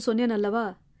பள்ளி என்று சொன்னேன் அல்லவா,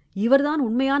 இவர்தான்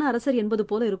உண்மையான அரசர் என்பது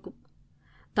போல இருக்கும்.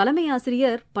 தலைமை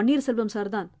ஆசிரியர் பன்னீர்செல்வம்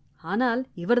சார்தான், ஆனால்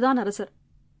இவர்தான் அரசர்.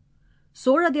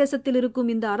 சோழ தேசத்தில் இருக்கும்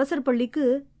இந்த அரசர் பள்ளிக்கு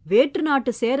வேற்று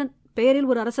நாட்டு சேரன் பெயரில்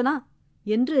ஒரு அரசனா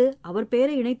என்று அவர்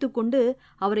பெயரை இணைத்துக் கொண்டு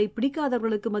அவரை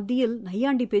பிடிக்காதவர்களுக்கு மத்தியில்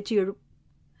நையாண்டி பேச்சு எழும்.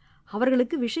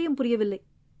 அவர்களுக்கு விஷயம் புரியவில்லை,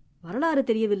 வரலாறு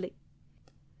தெரியவில்லை.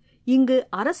 இங்கு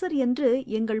அரசர் என்று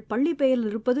எங்கள் பள்ளி பெயரில்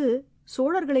இருப்பது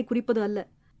சோழர்களை குறிப்பது அல்ல,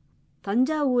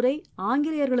 தஞ்சாவூரை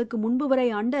ஆங்கிலேயர்களுக்கு முன்பு வரை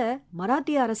ஆண்ட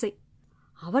மராத்திய அரசை.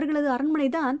 அவர்களது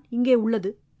அரண்மனைதான் இங்கே உள்ளது.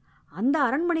 அந்த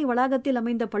அரண்மனை வளாகத்தில்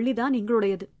அமைந்த பள்ளிதான்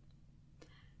எங்களுடையது.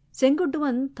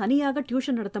 செங்குட்டுவன் தனியாக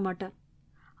டியூஷன் நடத்த மாட்டார்.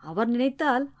 அவர்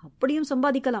நினைத்தால் அப்படியும்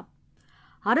சம்பாதிக்கலாம்.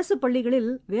 அரசு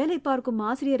பள்ளிகளில் வேலை பார்க்கும்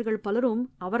ஆசிரியர்கள் பலரும்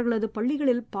அவர்களது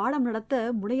பள்ளிகளில் பாடம் நடத்த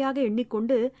முறையாக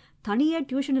எண்ணிக்கொண்டு தனியே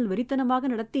டியூஷனில் வெறித்தனமாக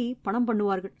நடத்தி பணம்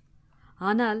பண்ணுவார்கள்.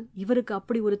 ஆனால் இவருக்கு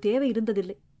அப்படி ஒரு தேவை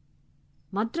இருந்ததில்லை.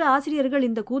 மற்ற ஆசிரியர்கள்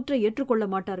இந்த கூற்றை ஏற்றுக்கொள்ள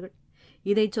மாட்டார்கள்.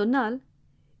 இதை சொன்னால்,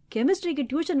 கெமிஸ்ட்ரிக்கு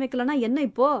டியூஷன் வைக்கலன்னா என்ன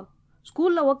இப்போ,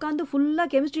 ஸ்கூல்ல உக்காந்து ஃபுல்லா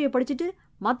கெமிஸ்ட்ரியை படிச்சுட்டு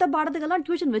மற்ற பாடத்துக்கெல்லாம்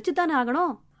டியூஷன் வச்சுத்தானே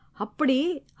ஆகணும், அப்படி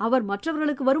அவர்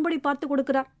மற்றவர்களுக்கு வரும்படி பார்த்து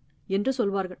கொடுக்கிறார் என்று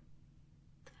சொல்வார்கள்.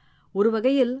 ஒரு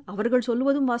வகையில் அவர்கள்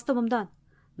சொல்வதும் வாஸ்தவம்தான்.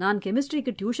 நான்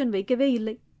கெமிஸ்ட்ரிக்கு டியூஷன் வைக்கவே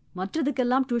இல்லை,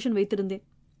 மற்றதுக்கெல்லாம் டியூஷன் வைத்திருந்தேன்.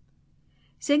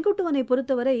 செங்குட்டுவனை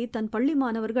பொறுத்தவரை தன் பள்ளி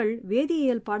மாணவர்கள்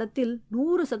வேதியியல் பாடத்தில்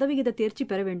 100% தேர்ச்சி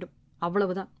பெற வேண்டும்,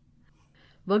 அவ்வளவுதான்.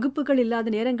 வகுப்புகள் இல்லாத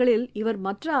நேரங்களில் இவர்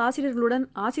மற்ற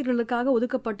ஆசிரியர்களுக்காக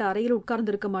ஒதுக்கப்பட்ட அறையில்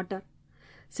உட்கார்ந்திருக்க மாட்டார்.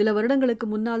 சில வருடங்களுக்கு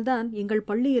முன்னால் தான் எங்கள்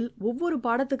பள்ளியில் ஒவ்வொரு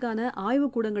பாடத்துக்கான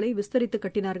ஆய்வுக்கூடங்களை விஸ்தரித்து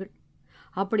கட்டினார்கள்.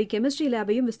 அப்படி கெமிஸ்ட்ரி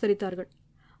லேபையும் விஸ்தரித்தார்கள்.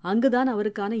 அங்குதான்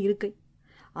அவருக்கான இருக்கை.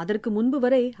 அதற்கு முன்பு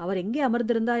வரை அவர் எங்கே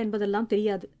அமர்ந்திருந்தார் என்பதெல்லாம்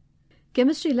தெரியாது.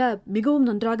 கெமிஸ்ட்ரி லேப் மிகவும்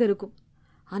நன்றாக இருக்கும்.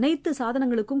 அனைத்து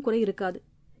சாதனங்களுக்கும் குறை இருக்காது.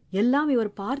 எல்லாம்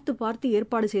இவர் பார்த்து பார்த்து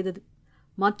ஏற்பாடு செய்தது.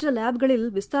 மற்ற லேப்களில்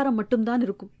விஸ்தாரம் மட்டும்தான்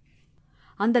இருக்கும்.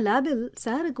 அந்த லேபில்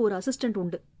சாருக்கு ஒரு அசிஸ்டன்ட்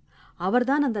உண்டு.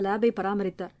 அவர்தான் அந்த லேபை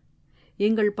பராமரித்தார்.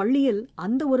 எங்கள் பள்ளியில்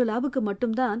அந்த ஒரு லேபுக்கு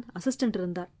மட்டும்தான் அசிஸ்டன்ட்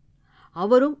இருந்தார்.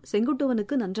 அவரும்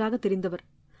செங்குட்டுவனுக்கு நன்றாக தெரிந்தவர்.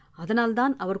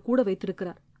 அதனால்தான் அவர் கூட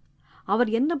வைத்திருக்கிறார். அவர்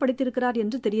என்ன படித்திருக்கிறார்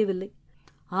என்று தெரியவில்லை.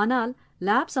 ஆனால்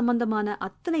லேப் சம்பந்தமான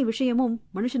அத்தனை விஷயமும்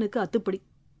மனுஷனுக்கு அத்துப்படி.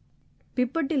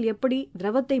 பிப்பட்டில் எப்படி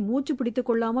திரவத்தை மூச்சு பிடித்துக்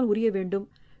கொள்ளாமல் உரிய வேண்டும்,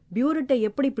 பியூரிட்டை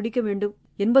எப்படி பிடிக்க வேண்டும்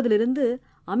என்பதிலிருந்து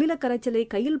அமில கரைச்சலை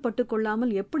கையில்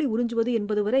பட்டுக்கொள்ளாமல் எப்படி உறிஞ்சுவது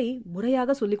என்பது வரை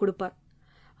முறையாக சொல்லிக் கொடுப்பார்.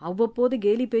 அவ்வப்போது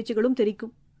கேலி பேச்சுகளும்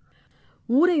தெரிக்கும்.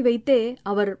 ஊரை வைத்தே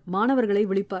அவர் மாணவர்களை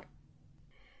விழிப்பார்.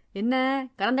 என்ன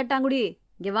கரந்தட்டாங்குடி,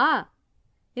 இங்க வா,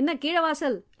 என்ன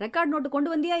கீழவாசல், ரெக்கார்ட் நோட்டு கொண்டு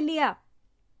வந்தியா இல்லையா?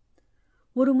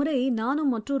 ஒரு முறை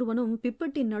நானும் மற்றொருவனும்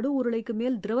பிப்பட்டின் நடு உருளைக்கு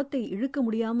மேல் திரவத்தை இழுக்க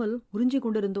முடியாமல் உறிஞ்சி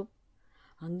கொண்டிருந்தோம்.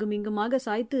 அங்கும் இங்குமாக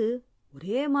சாய்த்து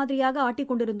ஒரே மாதிரியாக ஆட்டிக்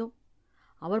கொண்டிருந்தோம்.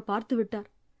 அவர் பார்த்து விட்டார்.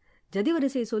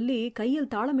 ஜதிவரிசை சொல்லி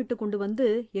கையில் தாளமிட்டு கொண்டு வந்து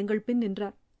எங்கள் பின்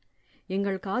நின்றார்.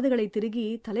 எங்கள் காதுகளை திருகி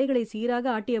தலைகளை சீராக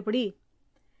ஆட்டியபடி,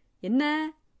 என்ன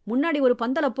முன்னாடி ஒரு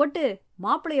பந்தலை போட்டு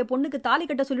மாப்பிளைய பொண்ணுக்கு தாலி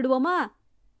கட்ட சொல்லிடுவோமா?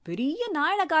 பெரிய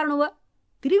நாயனக்காரனுவ,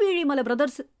 திருவேழிமலை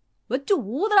பிரதர்ஸ் வச்சு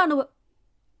ஊதரானுவ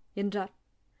என்றார்.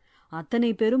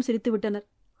 அத்தனை பேரும் சிரித்து விட்டனர்.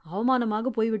 அவமானமாக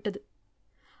போய்விட்டது.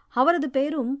 அவரது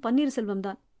பெயரும்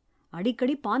பன்னீர்செல்வம்தான்.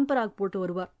 அடிக்கடி பான்பராக் போட்டு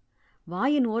வருவார்.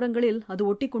 வாயின் ஓரங்களில் அது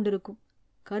ஒட்டி கொண்டிருக்கும்.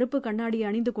 கருப்பு கண்ணாடியை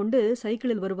அணிந்து கொண்டு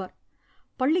சைக்கிளில் வருவார்.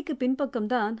 பள்ளிக்கு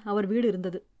பின்பக்கம்தான் அவர் வீடு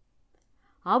இருந்தது.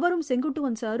 அவரும்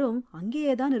செங்குட்டுவன் சாரும்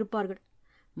அங்கேயேதான் இருப்பார்கள்.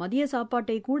 மதிய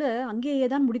சாப்பாட்டை கூட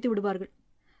அங்கேயேதான் முடித்து விடுவார்கள்.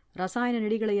 ரசாயன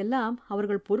நெடிகளை எல்லாம்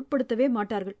அவர்கள் பொருட்படுத்தவே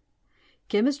மாட்டார்கள்.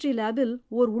 கெமிஸ்ட்ரி லேபில்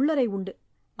ஓர் உள்ளறை உண்டு.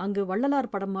 அங்கு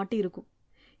வள்ளலார் படம் மாட்டியிருக்கும்.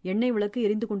 எண்ணெய் விளக்கு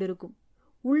எரிந்து கொண்டிருக்கும்.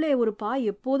 உள்ளே ஒரு பாய்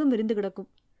எப்போதும் எரிந்து கிடக்கும்.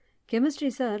 கெமிஸ்ட்ரி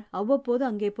சார் அவ்வப்போது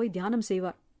அங்கே போய் தியானம்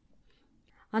செய்வார்.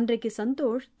 அன்றைக்கு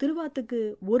சந்தோஷ் திருவாத்துக்கு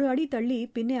ஒரு அடி தள்ளி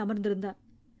பின்னே அமர்ந்திருந்தார்.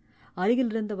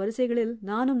 அருகில் இருந்த வரிசைகளில்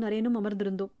நானும் நரேனும்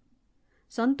அமர்ந்திருந்தோம்.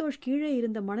 சந்தோஷ் கீழே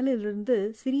இருந்த மணலிலிருந்து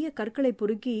சிறிய கற்களை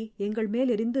பொறுக்கி எங்கள் மேல்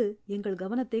எறிந்து எங்கள்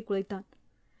கவனத்தை குலைத்தான்.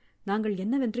 நாங்கள்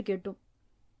என்னவென்று கேட்டோம்.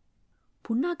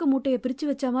 புண்ணாக்கு மூட்டையை பிரிச்சு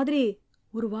வச்ச மாதிரி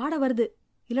ஒரு வாடை வருது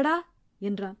இல்லடா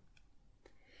என்றான்.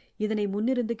 இதனை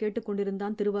முன்னிருந்து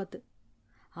கேட்டுக்கொண்டிருந்தான் திருவாத்து.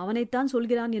 அவனைத்தான்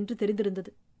சொல்கிறான் என்று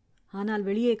தெரிந்திருந்தது. ஆனால்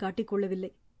வெளியே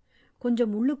காட்டிக்கொள்ளவில்லை.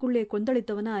 கொஞ்சம் உள்ளுக்குள்ளே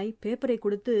கொந்தளித்தவனாய் பேப்பரை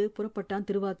கொடுத்து புறப்பட்டான்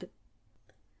திருவாத்து.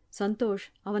 சந்தோஷ்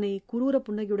அவனை குரூர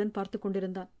புன்னகையுடன் பார்த்து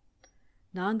கொண்டிருந்தான்.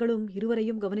 நாங்களும்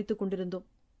இருவரையும் கவனித்துக் கொண்டிருந்தோம்.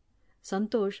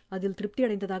 சந்தோஷ் அதில் திருப்தி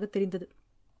அடைந்ததாக தெரிந்தது.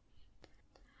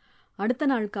 அடுத்த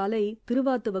நாள் காலை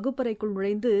திருவாத்து வகுப்பறைக்குள்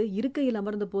நுழைந்து இருக்கையில்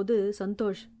அமர்ந்தபோது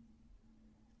சந்தோஷ்,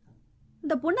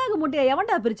 இந்த புண்ணாக்கு மூட்டையை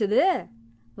எவன்டா பிரிச்சது?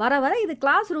 வர வர இது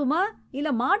கிளாஸ் ரூமா இல்ல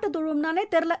மாட்டு தொழுவம்னானே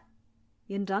தெரில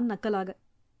என்றான் நக்கலாக.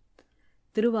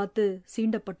 திருவாத்து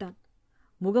சீண்டப்பட்டான்.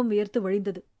 முகம் வியர்த்து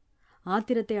வழிந்தது.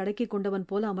 ஆத்திரத்தை அடக்கிக் கொண்டவன்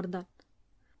போல அமர்ந்தான்.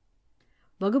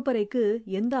 வகுப்பறைக்கு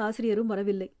எந்த ஆசிரியரும்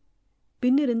வரவில்லை.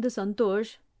 பின்னிருந்து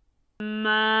சந்தோஷ்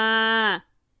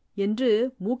என்று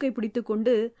மூக்கை பிடித்து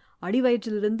கொண்டு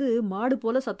அடிவயிற்றிலிருந்து மாடு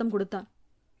போல சத்தம் கொடுத்தான்.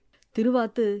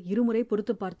 திருவாத்து இருமுறை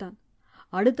பொறுத்து பார்த்தான்.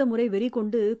 அடுத்த முறை வெறி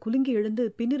கொண்டு குலுங்கி எழுந்து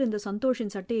பின்னிருந்த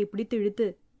சந்தோஷின் சட்டையை பிடித்து இழுத்து,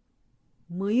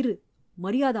 மயிறு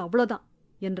மரியாதை அவ்வளோதான்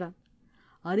என்றான்.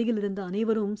 அருகில் இருந்த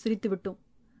அனைவரும் சிரித்து விட்டோம்.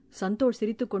 சந்தோஷ்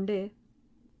சிரித்துக்கொண்டே,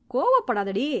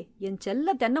 கோவப்படாதடி என்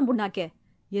செல்ல தென்னம்புண்ணாக்கே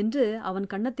என்று அவன்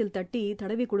கன்னத்தில் தட்டி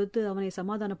தடவி கொடுத்து அவனை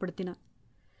சமாதானப்படுத்தினான்.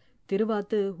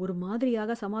 திருவாத்து ஒரு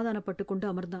மாதிரியாக சமாதானப்பட்டு கொண்டு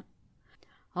அமர்ந்தான்.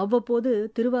 அவ்வப்போது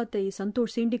திருவாத்தை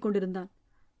சந்தோஷ் சீண்டிக் கொண்டிருந்தான்.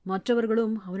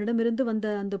 மற்றவர்களும் அவனிடமிருந்து வந்த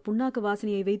அந்த புண்ணாக்கு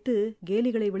வாசனையை வைத்து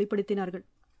கேலிகளை வெளிப்படுத்தினார்கள்.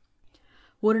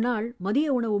 ஒரு நாள் மதிய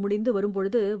உணவு முடிந்து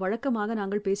வரும்பொழுது வழக்கமாக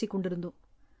நாங்கள் பேசிக் கொண்டிருந்தோம்.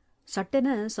 சட்டென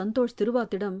சந்தோஷ்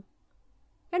திருவாத்திடம்,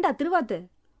 ஏண்டா திருவாத்து,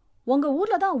 உங்க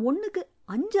ஊர்ல தான் 1க்கு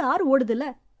 5-6 ஓடுதுல்ல,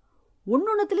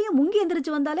 ஒன்னொன்னுத்திலையும் முங்கி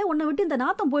எந்திரிச்சு வந்தாலே உன்னை விட்டு இந்த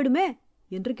நாத்தம் போயிடுமே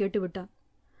என்று கேட்டுவிட்டான்.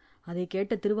 அதை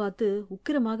கேட்ட திருவாத்து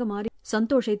உக்கிரமாக மாறி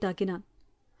சந்தோஷை தாக்கினான்.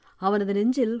 அவனது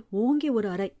நெஞ்சில் ஓங்கி ஒரு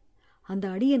அறை. அந்த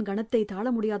அடியின் கணத்தை தாழ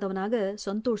முடியாதவனாக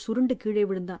சந்தோஷ் சுருண்டு கீழே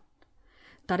விழுந்தான்.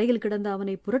 தரையில் கிடந்த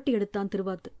அவனை புரட்டி எடுத்தான்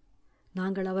திருவாத்து.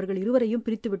 நாங்கள் அவர்கள் இருவரையும்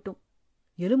பிரித்து விட்டோம்.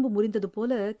 எலும்பு முறிந்தது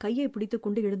போல கையை பிடித்துக்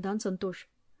கொண்டு எழுந்தான் சந்தோஷ்.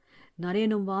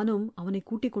 நரேனும் வானும் அவனை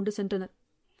கூட்டிக் கொண்டு சென்றனர்.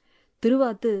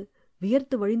 திருவாத்து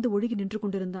வியர்த்து வழிந்து ஒழுகி நின்று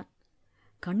கொண்டிருந்தான்.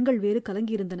 கண்கள் வேறு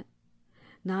கலங்கியிருந்தன.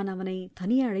 நான் அவனை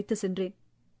தனியே அழைத்து சென்றேன்.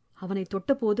 அவனை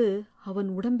தொட்டபோது அவன்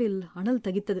உடம்பில் அனல்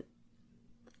தகித்தது.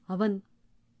 அவன்,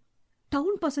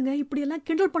 டவுன் பசங்க இப்படியெல்லாம்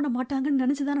கிண்டல் பண்ண மாட்டாங்கன்னு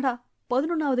நினைச்சுதானடா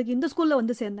 11ஆவதுக்கு இந்த ஸ்கூல்ல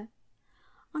வந்து சேர்ந்தேன்.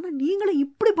 ஆனா நீங்களும்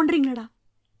இப்படி பண்றீங்களடா.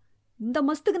 இந்த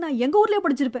மஸ்துக்கு நான் எங்க ஊர்லயே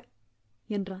படிச்சிருப்பேன்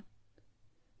என்றான்.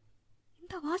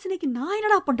 இந்த வாசனைக்கு நான்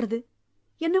என்னடா பண்றது?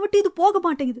 என்னை விட்டு இது போக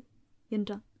மாட்டேங்குது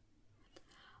என்றான்.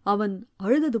 அவன்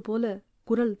அழுதது போல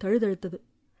குரல் தழுதழுத்தது.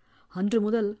 அன்று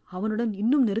முதல் அவனுடன்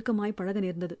இன்னும் நெருக்கமாய் பழக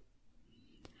நேர்ந்தது.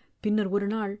 பின்னர் ஒரு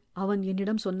நாள் அவன்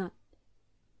என்னிடம் சொன்னான்,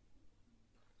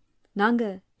 நாங்க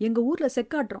எங்க ஊர்ல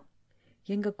செக்காட்டுறோம்.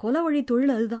 எங்க கொலை வழி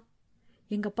தொழில் அதுதான்.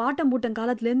 எங்க பாட்டம் பூட்டம்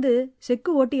காலத்திலேருந்து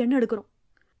செக்கு ஓட்டி எண்ணெய் எடுக்கிறோம்.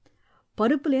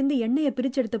 பருப்புலேருந்து எண்ணெயை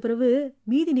பிரிச்செடுத்த பிறகு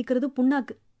மீதி நிற்கிறது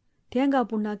புண்ணாக்கு. தேங்காய்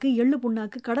புண்ணாக்கு, எள்ளு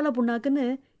புண்ணாக்கு, கடலை புண்ணாக்குன்னு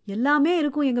எல்லாமே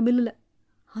இருக்கும் எங்க மில்லுல.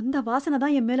 அந்த வாசனை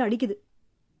தான் என் மேல அடிக்குது.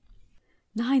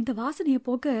 நான் இந்த வாசனையை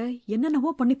போக்க என்னென்னவோ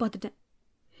பண்ணி பார்த்துட்டேன்.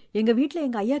 எங்க வீட்டில்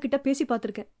எங்க ஐயா கிட்ட பேசி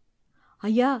பார்த்துருக்கேன்.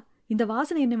 ஐயா, இந்த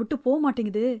வாசனை என்னை விட்டு போக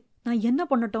மாட்டேங்குது, நான் என்ன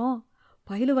பண்ணட்டும்?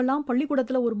 பயிலுவெல்லாம்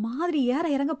பள்ளிக்கூடத்துல ஒரு மாதிரி ஏற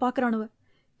இறங்க பார்க்கறானுவ,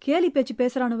 கேலி பேச்சு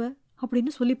பேசுறானுவ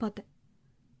அப்படின்னு சொல்லி பார்த்தேன்.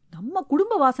 நம்ம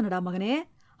குடும்ப வாசனடா மகனே,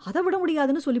 அதை விட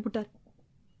முடியாதுன்னு சொல்லிவிட்டார்.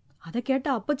 அதை கேட்ட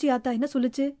அப்பச்சி ஆத்தா என்ன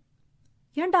சொல்லுச்சு,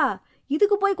 ஏண்டா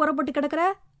இதுக்கு போய் குறப்பட்டு கிடக்கிற?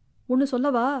 ஒன்னு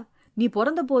சொல்லவா, நீ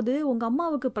பிறந்த போது உங்க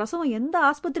அம்மாவுக்கு பிரசவம் எந்த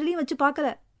ஆஸ்பத்திரிலையும் வச்சு பார்க்கல.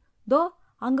 தோ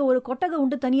அங்க ஒரு கொட்டகை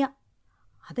உண்டு தனியா,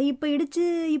 அதை இப்ப இடிச்சு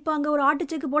இப்ப அங்க ஒரு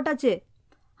ஆட்டுச்சேக்கு போட்டாச்சு.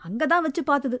 அங்கதான் வச்சு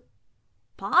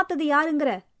பார்த்தது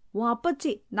யாருங்கிற? உன்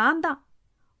அப்பச்சி, நான் தான்.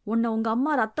 உன்னை உங்க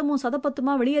அம்மா ரத்தமும்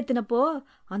சதப்பத்துமா வெளியேற்றினப்போ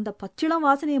அந்த பச்சிளம்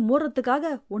வாசனையை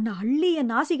மூடுறதுக்காக உன்னை அள்ளி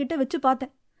என் நாசிக்கிட்ட வச்சு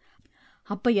பார்த்தேன்.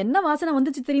 அப்ப என்ன வாசனை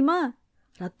வந்துச்சு தெரியுமா?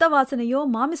 ரத்த வாசனையோ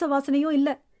மாமிச வாசனையோ இல்ல,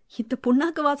 இந்த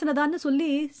புண்ணாக்கு வாசனை தான்னு சொல்லி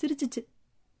சிரிச்சிச்சு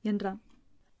என்றான்.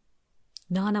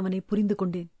 நான் அவனை புரிந்து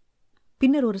கொண்டேன்.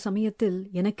 பின்னர் ஒரு சமயத்தில்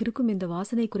எனக்கிருக்கும் இந்த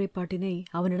வாசனை குறைபாட்டினை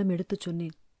அவனிடம் எடுத்துச்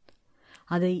சொன்னேன்.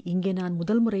 அதை இங்கே நான்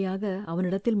முதல் முறையாக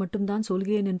அவனிடத்தில் மட்டும்தான்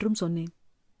சொல்கிறேன் என்றும் சொன்னேன்.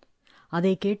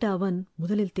 அதை கேட்ட அவன்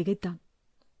முதலில் திகைத்தான்.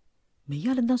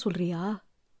 மெய்யாலந்தான் சொல்றியா?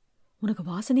 உனக்கு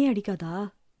வாசனையே அடிக்காதா?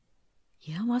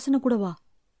 ஏன் வாசனை கூடவா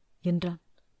என்றான்.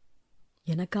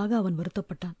 எனக்காக அவன்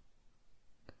வருத்தப்பட்டான்.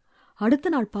 அடுத்த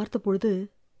நாள் பார்த்தபொழுது,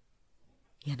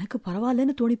 எனக்கு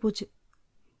பரவாயில்லன்னு தோணிப்போச்சு.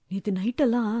 நேற்று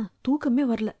நைட்டெல்லாம் தூக்கமே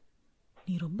வரல.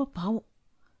 நீ ரொம்ப பாவம்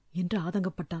என்று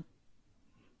ஆதங்கப்பட்டான்.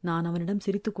 நான் அவனிடம்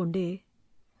சிரித்துக்கொண்டே,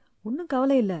 ஒன்றும்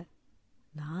கவலை இல்லை,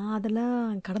 நான்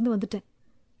அதெல்லாம் கடந்து வந்துட்டேன்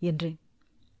என்றேன்.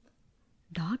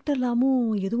 டாக்டர்லாமும்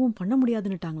எதுவும் பண்ண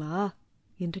முடியாதுன்னுட்டாங்களா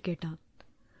என்று கேட்டான்.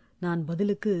 நான்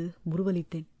பதிலுக்கு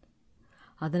முறுவலித்தேன்.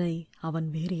 அதனை அவன்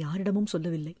வேறு யாரிடமும்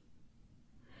சொல்லவில்லை.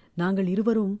 நாங்கள்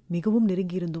இருவரும் மிகவும்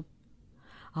நெருங்கியிருந்தோம்.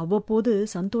 அவ்வப்போது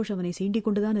சந்தோஷ் அவனை சீண்டிக்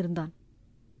கொண்டுதான் இருந்தான்.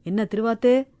 என்ன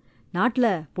திருவாத்து,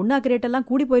 நாட்டில் புண்ணாக்கு ரேட்டெல்லாம்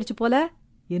கூடி போயிடுச்சு போல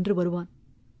என்று வருவான்.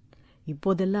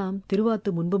 இப்போதெல்லாம் திருவாத்து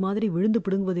முன்பு மாதிரி விழுந்து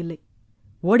பிடுங்குவதில்லை.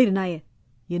 ஓடிரு நாயே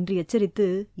என்று எச்சரித்து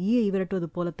ஈயை விரட்டுவது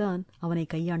போலத்தான் அவனை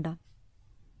கையாண்டான்.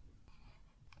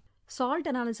 சால்ட்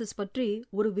அனாலிசிஸ் பற்றி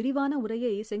ஒரு விரிவான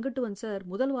உரையை செங்குட்டுவன் சார்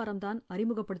முதல் வாரம்தான்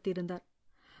அறிமுகப்படுத்தியிருந்தார்.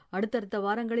 அடுத்தடுத்த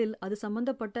வாரங்களில் அது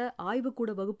சம்பந்தப்பட்ட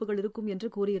ஆய்வுக்கூட வகுப்புகள் இருக்கும் என்று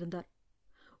கூறியிருந்தார்.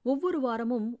 ஒவ்வொரு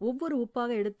வாரமும் ஒவ்வொரு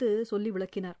உப்பாக எடுத்து சொல்லி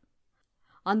விளக்கினார்.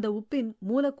 அந்த உப்பின்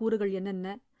மூலக்கூறுகள் என்னென்ன,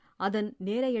 அதன்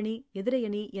நேரையணி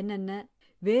எதிரையணி என்னென்ன,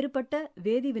 வேறுபட்ட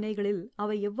வேதி வினைகளில்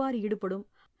அவை எவ்வாறு ஈடுபடும்,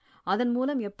 அதன்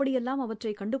மூலம் எப்படியெல்லாம்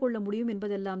அவற்றை கண்டுகொள்ள முடியும்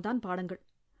என்பதெல்லாம் தான் பாடங்கள்.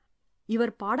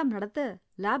 இவர் பாடம் நடத்த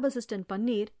லேப் அசிஸ்டன்ட்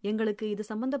பன்னீர் எங்களுக்கு இது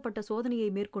சம்பந்தப்பட்ட சோதனையை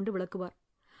மேற்கொண்டு விளக்குவார்.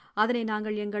 அதனை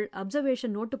நாங்கள் எங்கள்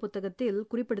அப்சர்வேஷன் நோட்டு புத்தகத்தில்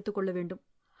குறிப்பெடுத்துக் கொள்ள வேண்டும்.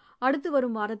 அடுத்து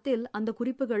வரும் வாரத்தில் அந்த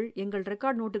குறிப்புகள் எங்கள்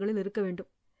ரெக்கார்ட் நோட்டுகளில் இருக்க வேண்டும்.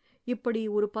 இப்படி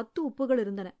ஒரு 10 உப்புகள்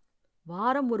இருந்தன.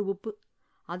 வாரம் ஒரு உப்பு.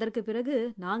 அதற்கு பிறகு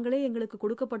நாங்களே எங்களுக்கு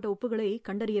கொடுக்கப்பட்ட உப்புகளை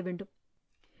கண்டறிய வேண்டும்.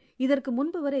 இதற்கு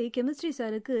முன்பு வரை கெமிஸ்ட்ரி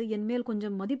சாருக்கு என் மேல்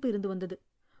கொஞ்சம் மதிப்பு இருந்து வந்தது.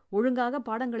 ஒழுங்காக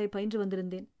பாடங்களை பயின்று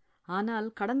வந்திருந்தேன். ஆனால்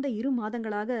கடந்த 2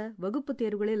 மாதங்களாக வகுப்பு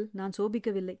தேர்வுகளில் நான்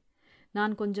சோபிக்கவில்லை.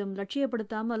 நான் கொஞ்சம்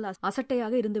லட்சியப்படுத்தாமல்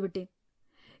அசட்டையாக இருந்துவிட்டேன்.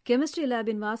 கெமிஸ்ட்ரி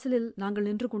லேபின் வாசலில் நாங்கள்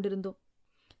நின்று கொண்டிருந்தோம்.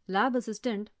 லேப்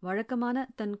அசிஸ்டன்ட் வழக்கமான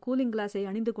தன் கூலிங் கிளாஸை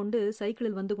அணிந்து கொண்டு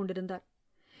சைக்கிளில் வந்து கொண்டிருந்தார்.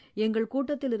 எங்கள்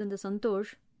கூட்டத்தில் இருந்த சந்தோஷ்,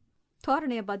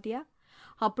 தோரணைய பாத்தியா,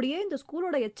 அப்படியே இந்த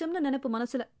ஸ்கூலோட எச்சம்னு நினைப்பு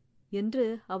மனசுல என்று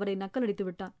அவரை நக்கலடித்து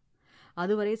விட்டான்.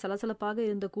 அதுவரை சலசலப்பாக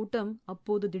இருந்த கூட்டம்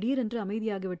அப்போது திடீரென்று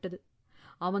அமைதியாகிவிட்டது.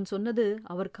 அவன் சொன்னது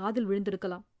அவர் காதில்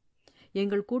விழுந்திருக்கலாம்.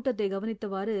 எங்கள் கூட்டத்தை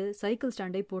கவனித்தவாறு சைக்கிள்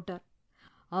ஸ்டாண்டை போட்டார்.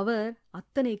 அவர்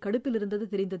அத்தனை கடுப்பில் இருந்தது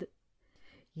தெரிந்தது.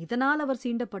 இதனால் அவர்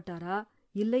சீண்டப்பட்டாரா,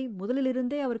 இல்லை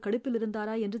முதலிலிருந்தே அவர் கடுப்பில்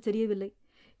இருந்தாரா என்று தெரியவில்லை.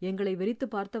 எங்களை வெறித்து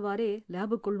பார்த்தவாறே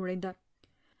லேபுக்குள் நுழைந்தார்.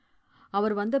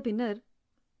 அவர் வந்த பின்னர்,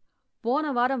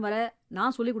 போன வாரம் வர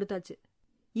நான் சொல்லி கொடுத்தாச்சு,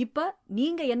 இப்ப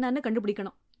நீங்க என்னன்னு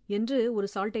கண்டுபிடிக்கணும் என்று ஒரு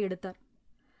சால்ட்டை எடுத்தார்.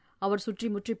 அவர் சுற்றி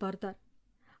முற்றி பார்த்தார்.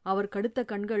 அவர் கடுத்த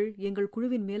கண்கள் எங்கள்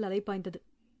குழுவின் மேல் அலைப்பாய்ந்தது.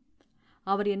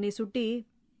 அவர் என்னை சுட்டி,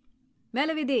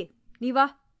 மேலவீதே நீ வா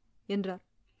என்றார்.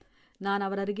 நான்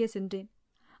அவர் அருகே சென்றேன்.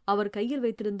 அவர் கையில்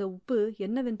வைத்திருந்த உப்பு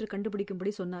என்னவென்று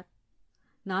கண்டுபிடிக்கும்படி சொன்னார்.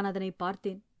 நான் அதனை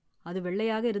பார்த்தேன். அது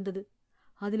வெள்ளையாக இருந்தது.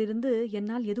 அதிலிருந்து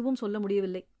என்னால் எதுவும் சொல்ல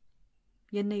முடியவில்லை.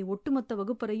 என்னை ஒட்டுமொத்த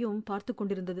வகுப்பறையும் பார்த்து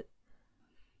கொண்டிருந்தது.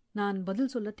 நான்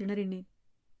பதில் சொல்ல திணறினேன்.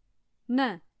 என்ன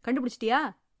கண்டுபிடிச்சிட்டியா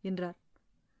என்றார்.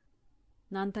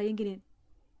 நான் தயங்கினேன்.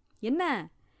 என்ன,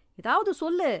 ஏதாவது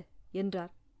சொல்லு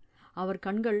என்றார். அவர்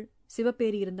கண்கள்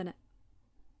சிவப்பேறி இருந்தன.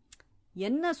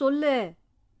 என்ன சொல்லு?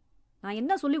 நான்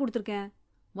என்ன சொல்லி கொடுத்துருக்கேன்?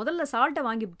 முதல்ல சால்ட்டை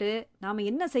வாங்கிவிட்டு நாம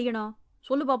என்ன செய்யணும்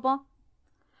சொல்லு பாப்போம்.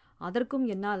 அதற்கும்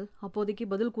என்னால் அப்போதைக்கு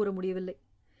பதில் கூற முடியவில்லை.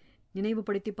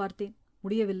 நினைவுபடுத்தி பார்த்தேன்,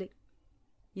 முடியவில்லை.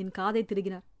 என் காதை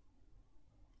திருகினார்.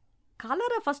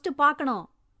 கலரை ஃபர்ஸ்ட் பார்க்கணும்.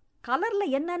 கலர்ல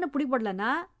என்னன்னு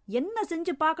பிடிபடலன்னா என்ன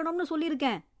செஞ்சு பார்க்கணும்னு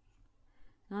சொல்லியிருக்கேன்.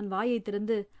 நான் வாயை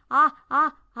திறந்து ஆ ஆ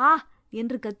ஆ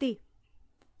என்று கத்தி,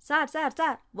 சார் சார்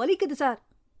சார் வலிக்குது சார்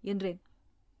என்றேன்.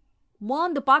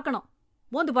 மோந்து பார்க்கணும்,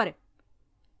 மோந்து பாரு.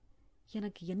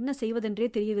 எனக்கு என்ன செய்வதென்றே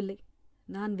தெரியவில்லை.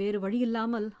 நான் வேறு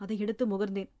வழியில்லாமல் அதை எடுத்து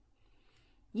முகர்ந்தேன்.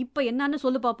 இப்ப என்னன்னு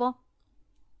சொல்லு பாப்போம்.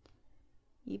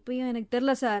 இப்பயும் எனக்கு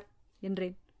தெரில சார்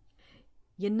என்றேன்.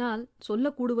 என்னால்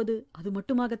சொல்லக்கூடுவது அது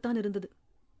மட்டுமாகத்தான் இருந்தது.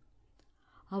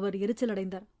 அவர் எரிச்சல்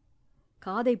அடைந்தார்.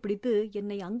 காதை பிடித்து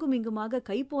என்னை அங்கும் இங்குமாக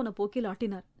கைப்போன போக்கில்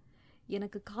ஆட்டினார்.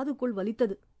 எனக்கு காதுக்குள்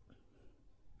வலித்தது.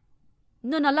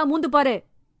 இன்னும் நல்லா மூந்து பாரு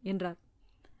என்றார்.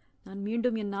 நான்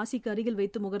மீண்டும் என் நாசிக்கு அருகில்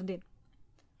வைத்து முகர்ந்தேன்.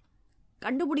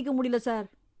 கண்டுபிடிக்க முடியல சார்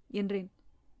என்றேன்.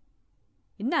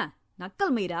 என்ன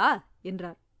நக்கல் மயிரா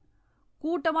என்றார்.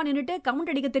 கூட்டமா நின்னுட்டு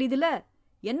கமெண்ட் அடிக்க தெரியுதுல்ல,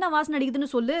 என்ன வாசனை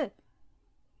அடிக்குதுன்னு சொல்லு.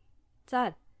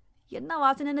 சார் என்ன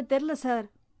வாசனைன்னு தெரில சார்.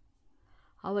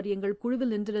 அவர் எங்கள்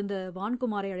குழுவில் நின்றிருந்த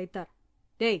வான்குமாரை அழைத்தார்.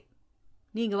 டேய்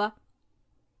நீங்க வா,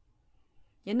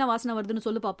 என்ன வாசனை வருதுன்னு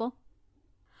சொல்லு பாப்போம்.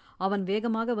 அவன்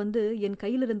வேகமாக வந்து என்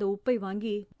கையில் இருந்த உப்பை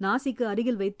வாங்கி நாசிக்கு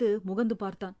அருகில் வைத்து முகந்து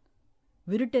பார்த்தான்.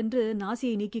 விருட்டென்று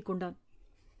நாசியை நீக்கிக் கொண்டான்.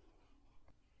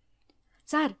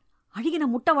 சார் அழுகின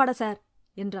முட்டை வாட சார்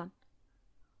என்றான்.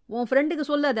 உன் ஃப்ரெண்டுக்கு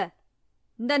சொல்லாத,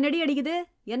 இந்த நெடி அடிக்குது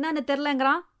என்னன்னு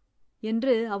தெரிலங்கிறான்.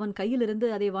 என்று அவன் கையிலிருந்து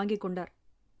அதை வாங்கிக் கொண்டார்.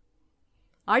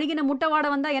 அழுகின முட்டை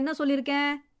வந்தா என்ன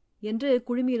சொல்லியிருக்கேன் என்று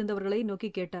குழுமியிருந்தவர்களை நோக்கி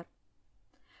கேட்டார்.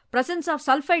 Presence of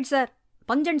sulphide sir,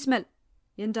 பஞ்சன்ட் smell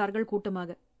என்றார்கள் கூட்டமாக.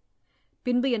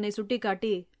 பின்பு என்னை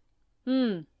சுட்டிக்காட்டி,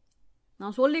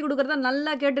 நான் சொல்லிக் கொடுக்கறத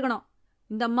நல்லா கேட்டுக்கணும்,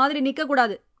 இந்த மாதிரி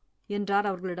நிற்கக்கூடாது என்றார்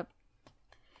அவர்களிடம்.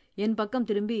 என் பக்கம்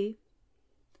திரும்பி,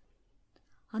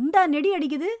 அந்த நெடி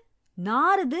அடிக்குது,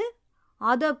 நாறுது,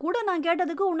 அதை கூட நான்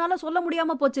கேட்டதுக்கு உன்னால சொல்ல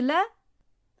முடியாம போச்சுல்ல?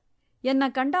 என்னை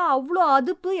கண்டா அவ்வளோ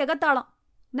அதுப்பு எகத்தாளம்,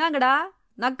 நாங்கடா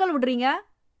நக்கல் விடுறீங்க?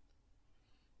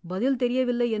 பதில்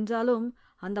தெரியவில்லை என்றாலும்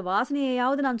அந்த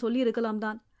வாசனையையாவது நான் சொல்லி இருக்கலாம்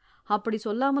தான். அப்படி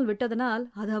சொல்லாமல் விட்டதனால்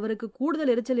அது அவருக்கு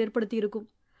கூடுதல் எரிச்சல் ஏற்படுத்தியிருக்கும்.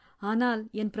 ஆனால்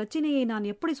என் பிரச்சனையை நான்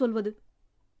எப்படி சொல்வது?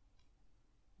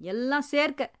 எல்லாம்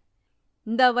சேர்க்க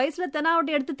இந்த வயசுல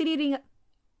தெனாவட்டை எடுத்து திரியிறீங்க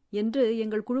என்று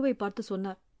எங்கள் குழுவை பார்த்து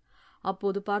சொன்னார்.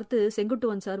 அப்போது பார்த்து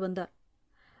செங்குட்டுவன் சார் வந்தார்.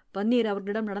 பன்னீர்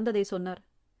அவர்களிடம் நடந்ததை சொன்னார்.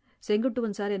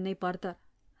 செங்குட்டுவன் சார் என்னை பார்த்தார்.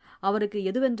 அவருக்கு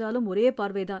எதுவென்றாலும் ஒரே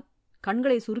பார்வைதான்.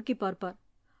 கண்களை சுருக்கி பார்ப்பார்.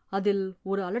 அதில்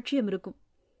ஒரு அலட்சியம் இருக்கும்.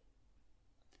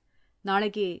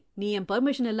 நாளைக்கு நீ என்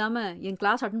பர்மிஷன் இல்லாம என்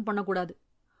கிளாஸ் அட்டெண்ட் பண்ணக்கூடாது.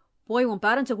 போய் உன்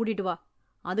பேரண்ட்ஸை கூட்டிட்டு வா,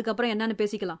 அதுக்கப்புறம் என்னன்னு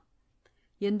பேசிக்கலாம்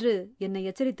என்று என்னை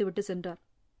எச்சரித்து விட்டு சென்றார்.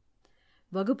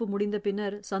 வகுப்பு முடிந்த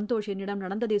பின்னர் சந்தோஷ் என்னிடம்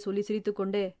நடந்ததை சொல்லி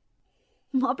சிரித்துக்கொண்டே,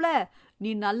 மாப்ள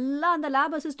நீ நல்லா அந்த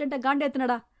லேப் அசிஸ்டண்ட்டை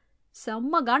காண்டேத்தினடா,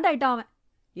 செம்ம காண்டாயிட்டான் அவன்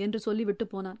என்று சொல்லிவிட்டு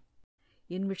போனான்.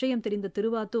 என் விஷயம் தெரிந்த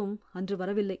திருவாத்தும் அன்று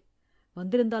வரவில்லை.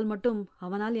 வந்திருந்தால் மட்டும்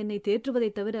அவனால் என்னை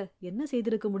தேற்றுவதைத் தவிர என்ன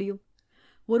செய்திருக்க முடியும்?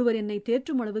 ஒருவர் என்னை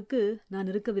தேற்றும் அளவுக்கு நான்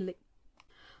இருக்கவில்லை.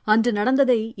 அன்று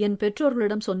நடந்ததை என்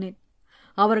பெற்றோர்களிடம் சொன்னேன்.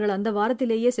 அவர்கள் அந்த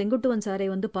வாரத்திலேயே செங்குட்டுவன் சாரை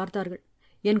வந்து பார்த்தார்கள்.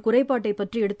 என் குறைபாட்டை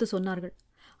பற்றி எடுத்து சொன்னார்கள்.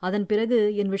 அதன் பிறகு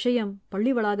என் விஷயம்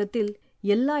பள்ளி வளாகத்தில்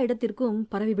எல்லா இடத்திற்கும்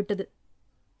பரவிவிட்டது.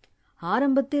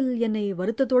 ஆரம்பத்தில் என்னை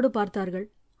வருத்தத்தோடு பார்த்தார்கள்.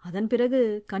 அதன் பிறகு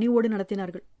கனிவோடு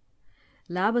நடத்தினார்கள்.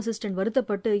 லேப் அசிஸ்டன்ட்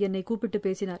வருத்தப்பட்டு என்னை கூப்பிட்டு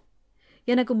பேசினார்.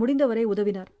 எனக்கு முடிந்தவரை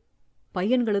உதவினார்.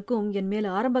 பையன்களுக்கும் என் மேல்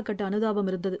ஆரம்பக்கட்ட அனுதாபம்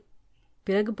இருந்தது.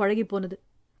 பிறகு பழகி போனது.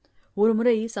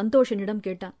 ஒருமுறை சந்தோஷனிடம்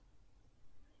கேட்டான்,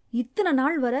 இத்தனை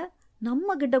நாள் வர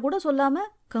நம்ம கிட்ட கூட சொல்லாம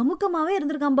கமுக்கமாவே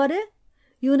இருந்திருக்கான் பாரு,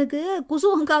 இவனுக்கு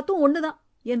குசுவம் காத்தும் ஒண்ணுதான்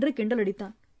என்று கிண்டல்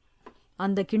அடித்தான்.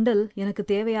 அந்த கிண்டல் எனக்கு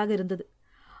தேவையாக இருந்தது.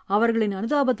 அவர்களின்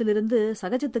அனுதாபத்திலிருந்து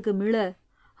சகஜத்துக்கு மீள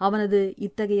அவனது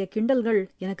இத்தகைய கிண்டல்கள்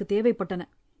எனக்கு தேவைப்பட்டன.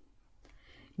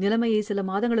 நிலைமையை சில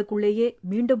மாதங்களுக்குள்ளேயே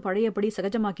மீண்டும் பழையபடி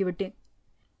சகஜமாக்கிவிட்டேன்.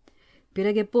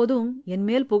 பிறகெப்போதும் என்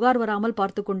மேல் புகார் வராமல்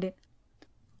பார்த்து கொண்டேன்.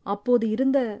 அப்போது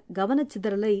இருந்த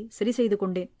கவனச்சிதறலை சரி செய்து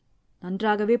கொண்டேன்.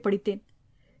 நன்றாகவே படித்தேன்.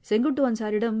 செங்குட்டுவன்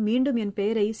சாரிடம் மீண்டும் என்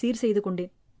பெயரை சீர் செய்து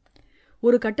கொண்டேன்.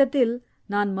 ஒரு கட்டத்தில்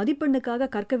நான் மதிப்பெண்ணுக்காக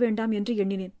கற்க வேண்டாம் என்று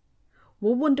எண்ணினேன்.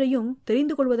 ஒவ்வொன்றையும்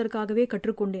தெரிந்து கொள்வதற்காகவே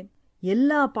கற்றுக்கொண்டேன்.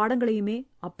 எல்லா பாடங்களையுமே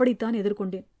அப்படித்தான்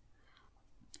எதிர்கொண்டேன்.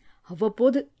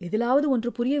 அவ்வப்போது எதிலாவது ஒன்று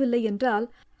புரியவில்லை என்றால்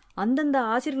அந்தந்த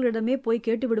ஆசிரியர்களிடமே போய்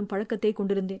கேட்டுவிடும் பழக்கத்தை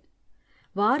கொண்டிருந்தேன்.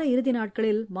 வார இறுதி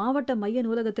நாட்களில் மாவட்ட மைய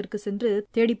நூலகத்திற்கு சென்று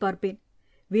தேடி பார்ப்பேன்.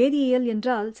 வேதியியல்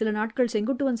என்றால் சில நாட்கள்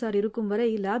செங்குட்டுவன் சார் இருக்கும் வரை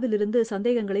லேபிலிருந்து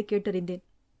சந்தேகங்களை கேட்டறிந்தேன்.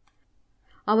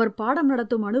 அவர் பாடம்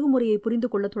நடத்தும் அணுகுமுறையை புரிந்து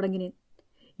கொள்ளத் தொடங்கினேன்.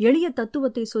 எளிய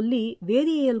தத்துவத்தை சொல்லி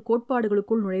வேதியியல்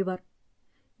கோட்பாடுகளுக்குள் நுழைவார்.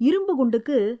 இரும்பு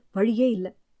குண்டுக்கு வழியே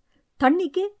இல்லை,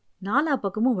 தண்ணிக்கு நாலா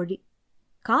பக்கமும் வழி,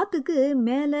 காத்துக்கு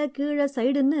மேல கீழே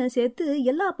சைடுன்னு சேர்த்து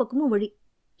எல்லா பக்கமும் வழி.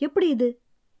 எப்படி இது?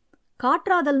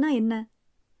 காற்றாதல்னா என்ன?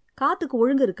 காத்துக்கு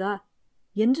ஒழுங்கு இருக்கா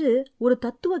என்று ஒரு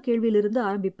தத்துவ கேள்வியிலிருந்து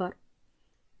ஆரம்பிப்பார்.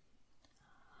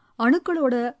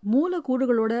 அணுக்களோட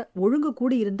மூலக்கூறுகளோட ஒழுங்கு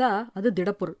கூடியிருந்தா அது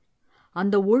திடப்பொருள்.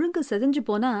 அந்த ஒழுங்கு செதஞ்சு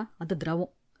போனா அது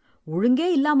திரவம். ஒழுங்கே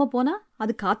இல்லாம போனா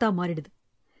அது காத்தா மாறிடுது.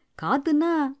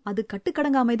 காத்துன்னா அது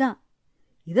கட்டுக்கடங்காமைதான்.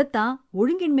 இதத்தான்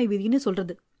ஒழுங்கின்மை விதின்னு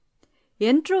சொல்றது.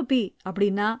 என்ட்ரோபி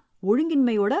அப்படின்னா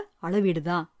ஒழுங்கின்மையோட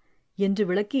அளவீடுதான் என்று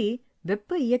விளக்கி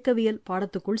வெப்ப இயக்கவியல்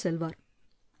பாடத்துக்குள் செல்வார்.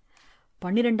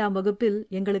 12ஆம் வகுப்பில்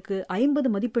எங்களுக்கு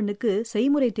 50 மதிப்பெண்ணுக்கு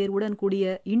செய்முறை தேர்வுடன் கூடிய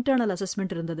இன்டர்னல்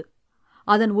அசஸ்மெண்ட் இருந்தது.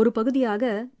 அதன் ஒரு பகுதியாக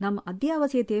நம்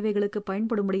அத்தியாவசிய தேவைகளுக்கு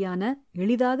பயன்படும்படியான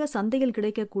எளிதாக சந்தையில்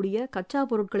கிடைக்கக்கூடிய கச்சா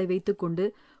பொருட்களை வைத்துக்கொண்டு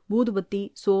ஊதுபத்தி,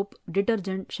 சோப்,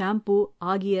 டிட்டர்ஜென்ட், ஷாம்பூ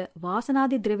ஆகிய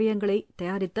வாசனாதி திரவியங்களை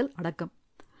தயாரித்தல் அடக்கம்.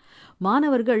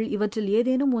 மாணவர்கள் இவற்றில்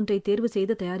ஏதேனும் ஒன்றை தேர்வு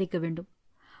செய்து தயாரிக்க வேண்டும்.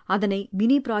 அதனை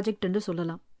மினி ப்ராஜெக்ட் என்று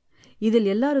சொல்லலாம். இதில்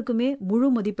எல்லாருக்குமே முழு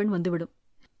மதிப்பெண் வந்துவிடும்.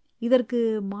 இதற்கு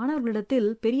மாணவர்களிடத்தில்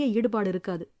பெரிய ஈடுபாடு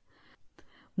இருக்காது.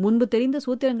 முன்பு தெரிந்த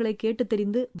சூத்திரங்களை கேட்டு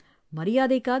தெரிந்து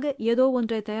மரியாதைக்காக ஏதோ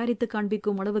ஒன்றை தயாரித்து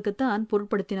காண்பிக்கும் அளவுக்குத்தான்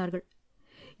பொருட்படுத்தினார்கள்.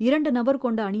 2 நபர்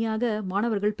கொண்ட அணியாக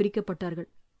மாணவர்கள் பிரிக்கப்பட்டார்கள்.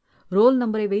 ரோல்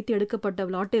நம்பரை வைத்து எடுக்கப்பட்ட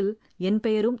லாட்டில் என்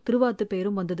பெயரும் திருவாத்து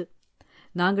பெயரும் வந்தது.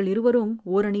 நாங்கள் இருவரும்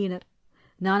ஓரணியினர்.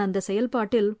 நான் அந்த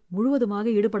செயல்பாட்டில் முழுவதுமாக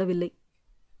ஈடுபடவில்லை.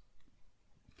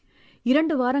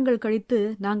 2 வாரங்கள் கழித்து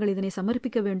நாங்கள் இதனை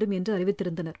சமர்ப்பிக்க வேண்டும் என்று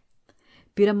அறிவித்திருந்தனர்.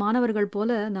 பிற மாணவர்கள்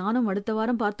போல நானும் அடுத்த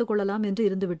வாரம் பார்த்து கொள்ளலாம் என்று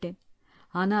இருந்துவிட்டேன்.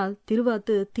 ஆனால்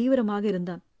திருவாத்து தீவிரமாக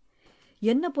இருந்தான்.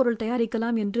 என்ன பொருள்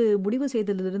தயாரிக்கலாம் என்று முடிவு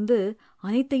செய்ததிலிருந்து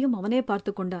அனைத்தையும் அவனே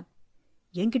பார்த்து கொண்டான்.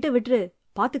 என்கிட்ட விட்டுரு,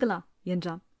 பார்த்துக்கலாம்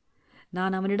என்றான்.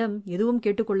 நான் அவனிடம் எதுவும்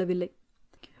கேட்டுக்கொள்ளவில்லை.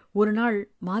 ஒரு நாள்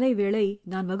மாலை வேளை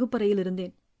நான் வகுப்பறையில்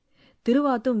இருந்தேன்.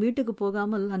 திருவாத்தும் வீட்டுக்கு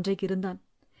போகாமல் அன்றைக்கு இருந்தான்.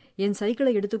 என்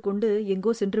சைக்கிளை எடுத்துக்கொண்டு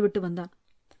எங்கோ சென்றுவிட்டு வந்தான்.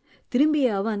 திரும்பிய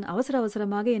அவன் அவசர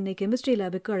அவசரமாக என்னை கெமிஸ்ட்ரி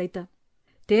லேபுக்கு அழைத்தான்.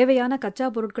 தேவையான கச்சா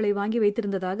பொருட்களை வாங்கி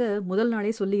வைத்திருந்ததாக முதல்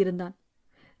நாளே சொல்லியிருந்தான்.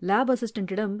 லேப்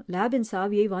அசிஸ்டண்டிடம் லேபின்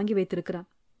சாவியை வாங்கி வைத்திருக்கிறான்.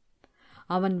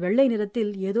 அவன் வெள்ளை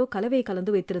நிறத்தில் ஏதோ கலவை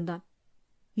கலந்து வைத்திருந்தான்.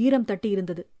 ஈரம் தட்டி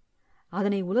இருந்தது.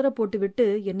 அதனை உலரப் போட்டுவிட்டு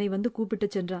என்னை வந்து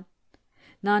கூப்பிட்டுச் சென்றான்.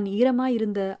 நான்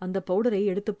ஈரமாயிருந்த அந்த பவுடரை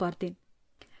எடுத்து பார்த்தேன்.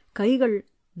 கைகள்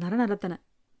நரநரத்தன.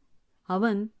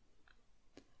 அவன்,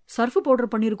 சர்ஃபு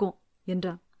பவுடர் பண்ணியிருக்கோம்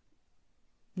என்றான்.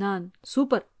 நான்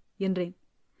சூப்பர் என்றேன்.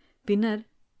 பின்னர்,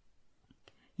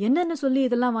 என்னென்ன சொல்லி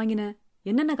இதெல்லாம் வாங்கின,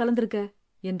 என்னென்ன கலந்திருக்க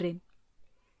என்றேன்.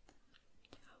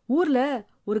 ஊர்ல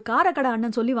ஒரு காரக்கடை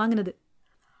அண்ணன் சொல்லி வாங்கினது.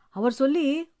 அவர் சொல்லி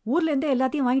ஊர்லேருந்தே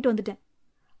எல்லாத்தையும் வாங்கிட்டு வந்துட்டேன்.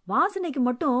 வாசனைக்கு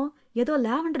மட்டும் ஏதோ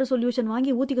லாவெண்டர் சொல்யூஷன்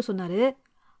வாங்கி ஊற்றிக்க சொன்னாரு.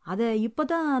 அதை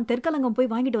இப்போதான் தெற்கலங்கம்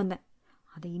போய் வாங்கிட்டு வந்தேன்.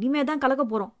 அதை இனிமே தான் கலக்க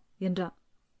போகிறோம் என்றான்.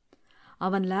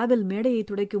 அவன் லேபில் மேடையை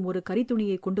துடைக்கும் ஒரு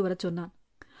கரித்துணியை கொண்டு வரச் சொன்னான்.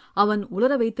 அவன்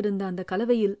உலர வைத்திருந்த அந்த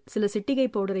கலவையில் சில சிட்டிகை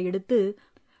பவுடரை எடுத்து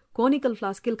கோனிக்கல்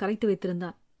ஃப்ளாஸ்கில் கரைத்து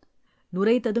வைத்திருந்தான்.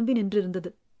 நுரை ததும்பி நின்றிருந்தது.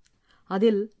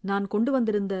 அதில் நான் கொண்டு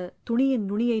வந்திருந்த துணியின்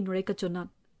நுனியை நுழைக்கச் சொன்னான்.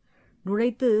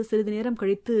 நுழைத்து சிறிது நேரம்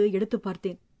கழித்து எடுத்து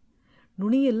பார்த்தேன்.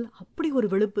 நுனியில் அப்படி ஒரு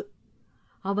வெளுப்பு.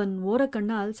 அவன்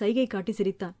ஓரக்கண்ணால் சைகை காட்டி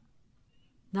சிரித்தான்.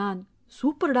 நான்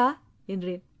சூப்பர்டா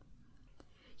என்றேன்.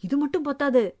 இது மட்டும்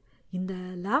பத்தாது, இந்த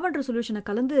லாவெண்டர் சொல்யூஷனை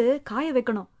கலந்து காய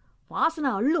வைக்கணும்,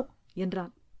 வாசனை அள்ளும்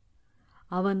என்றான்.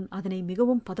 அவன் அதனை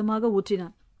மிகவும் பதமாக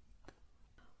ஊற்றினான்.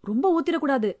 ரொம்ப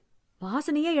ஊத்திடக்கூடாது,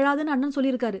 வாசனையே எழாதுன்னு அண்ணன்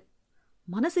சொல்லியிருக்காரு.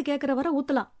 மனசு கேட்கிற வர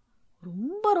ஊத்தலாம்,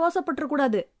 ரொம்ப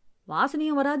ரோசப்பட்டுறக்கூடாது,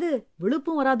 வாசனையும் வராது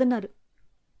வெளுப்பும் வராதுன்னாரு.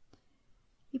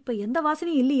 இப்ப எந்த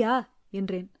வாசனையும் இல்லையா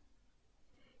என்றேன்.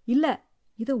 இல்ல,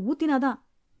 இதை ஊத்தினாதான்.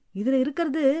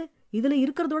 இதுல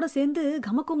இருக்கிறதோட சேர்ந்து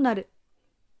கமக்கும்னாரு.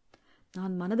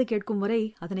 நான் மனது கேட்கும் வரை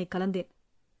அதனை கலந்தேன்.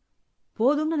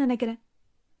 போதும்னு நினைக்கிறேன்.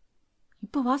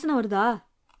 இப்ப வாசனை வருதா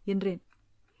என்றேன்.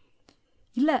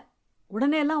 இல்ல,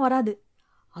 உடனே எல்லாம் வராது.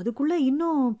 அதுக்குள்ள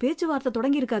இன்னும் பேச்சுவார்த்தை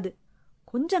தொடங்கியிருக்காது.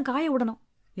 கொஞ்சம் காய விடணும்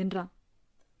என்றான்.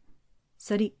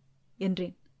 சரி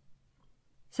என்றேன்.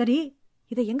 சரி,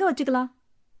 இதை எங்க வச்சுக்கலாம்?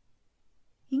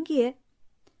 இங்கேயே.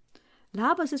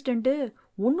 லேப் அசிஸ்டண்ட்டு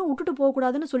ஒன்னும் விட்டுட்டு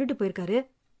போகக்கூடாதுன்னு சொல்லிட்டு போயிருக்காரு.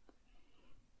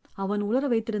 அவன் உலர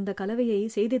வைத்திருந்த கலவையை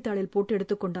செய்தித்தாளில் போட்டு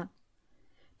எடுத்துக்கொண்டான்.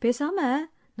 பேசாம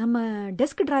நம்ம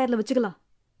டெஸ்க் டிராயர்ல வச்சுக்கலாம்,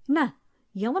 என்ன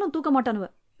எவனும் தூக்க மாட்டானுவ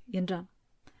என்றான்.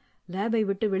 லேபை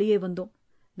விட்டு வெளியே வந்தோம்.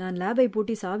 நான் லேபை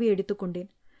பூட்டி சாவியை எடுத்துக்கொண்டேன்.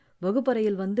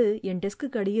 வகுப்பறையில் வந்து என்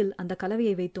டெஸ்குக்கு அடியில் அந்த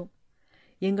கலவையை வைத்தோம்.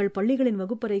 எங்கள் பள்ளிகளின்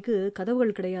வகுப்பறைக்கு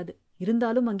கதவுகள் கிடையாது,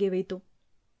 இருந்தாலும் அங்கே வைத்தோம்.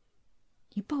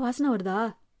 இப்ப வாசனை வருதா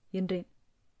என்றேன்.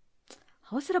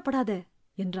 அவசரப்படாத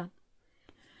என்றான்.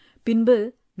 பின்பு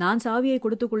நான் சாவியை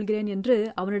கொடுத்துக் கொள்கிறேன் என்று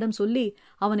அவனிடம் சொல்லி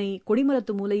அவனை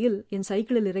கொடிமரத்து மூலையில் என்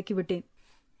சைக்கிளில் இறக்கிவிட்டேன்.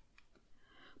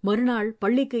 மறுநாள்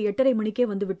பள்ளிக்கு 8:30 மணிக்கே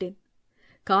வந்துவிட்டேன்.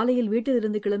 காலையில்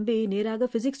வீட்டிலிருந்து கிளம்பி நேராக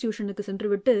பிசிக்ஸ் டியூஷனுக்கு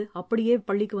சென்றுவிட்டு அப்படியே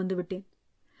பள்ளிக்கு வந்துவிட்டேன்.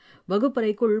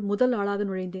 வகுப்பறைக்குள் முதல் ஆளாக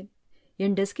நுழைந்தேன்.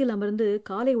 என் டெஸ்கில் அமர்ந்து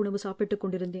காலை உணவு சாப்பிட்டுக்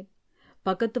கொண்டிருந்தேன்.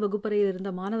 பக்கத்து வகுப்பறையில் இருந்த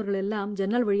மாணவர்கள் எல்லாம்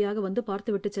ஜன்னல் வழியாக வந்து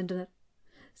பார்த்துவிட்டு சென்றனர்.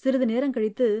 சிறிது நேரம்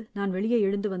கழித்து நான் வெளியே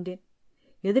எழுந்து வந்தேன்.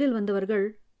 எதிரில் வந்தவர்கள்,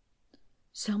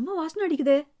 செம்ம வாசனை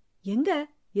அடிக்குதே, எங்க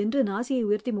என்று நாசியை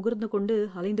உயர்த்தி முகர்ந்து கொண்டு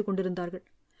அலைந்து கொண்டிருந்தார்கள்.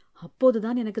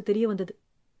 அப்போதுதான் எனக்கு தெரிய வந்தது,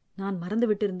 நான் மறந்து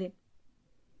விட்டிருந்தேன்.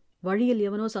 வழியில்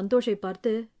எவனோ சந்தோஷை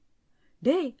பார்த்து,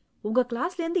 டேய், உங்க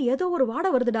கிளாஸ்லேருந்து ஏதோ ஒரு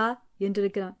வாடை வருதுடா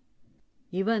என்றிருக்கிறான்.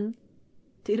 இவன்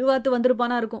திருவாத்து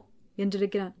வந்திருப்பானா இருக்கும்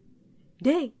என்றிருக்கிறான்.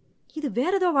 டேய், இது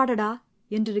வேற ஏதோ வாடடா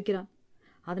என்றிருக்கிறான்.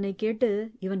 அதனை கேட்டு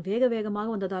இவன் வேக வேகமாக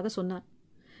வந்ததாக சொன்னான்.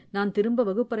 நான் திரும்ப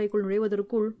வகுப்பறைக்குள்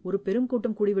நுழைவதற்குள் ஒரு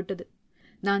பெருங்கூட்டம் கூடிவிட்டது.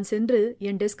 நான் சென்று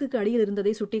என் டெஸ்குக்கு அடியில்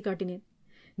இருந்ததை சுட்டி காட்டினேன்.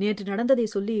 நேற்று நடந்ததை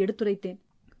சொல்லி எடுத்துரைத்தேன்.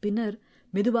 பின்னர்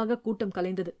மெதுவாக கூட்டம்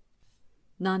கலைந்தது.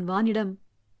 நான் வானிடம்,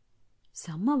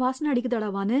 செம்ம வாசனை அடிக்குதாடா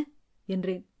வானு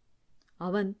என்றேன்.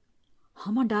 அவன்,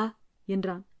 ஆமாண்டா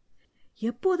என்றான்.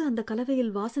 எப்போது அந்த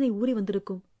கலவையில் வாசனை ஊறி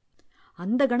வந்திருக்கும்?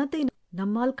 அந்த கணத்தை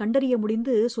நம்மால் கண்டறிய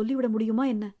முடிந்து சொல்லிவிட முடியுமா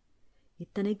என்ன?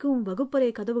 இத்தனைக்கும் வகுப்பறை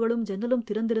கதவுகளும் ஜன்னலும்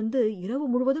திறந்திருந்து இரவு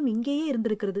முழுவதும் இங்கேயே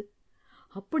இருந்திருக்கிறது.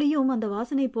 அப்படியும் அந்த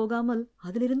வாசனை போகாமல்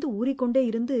அதிலிருந்து ஊறிக்கொண்டே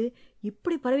இருந்து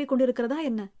இப்படி பரவி கொண்டிருக்கிறதா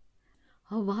என்ன?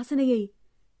 அவ்வாசனையை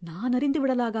நான் அறிந்து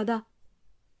விடலாகாதா?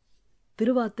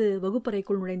 திருவாத்து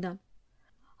வகுப்பறைக்குள் நுழைந்தான்.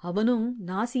 அவனும்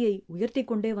நாசியை உயர்த்தி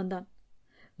கொண்டே வந்தான்.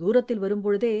 தூரத்தில்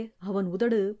வரும்பொழுதே அவன்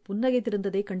உதடு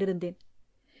புன்னகைத்திருந்ததை கண்டிருந்தேன்.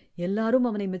 எல்லாரும்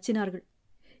அவனை மெச்சினார்கள்.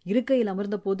 இருக்கையில்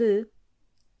அமர்ந்தபோது,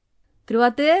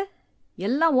 திருவாத்து,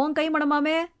 எல்லாம் ஓன்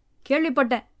கைமடமாமே,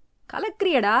 கேள்விப்பட்டேன்,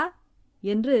 கலக்கிரியடா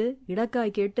என்று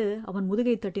இடக்காய் கேட்டு அவன்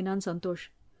முதுகை தட்டினான் சந்தோஷ்.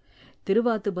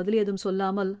 திருவாத்து பதில் ஏதும்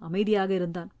சொல்லாமல் அமைதியாக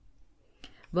இருந்தான்.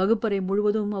 வகுப்பறை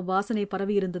முழுவதும் அவ்வாசனை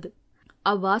பரவியிருந்தது.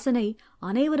 அவ்வாசனை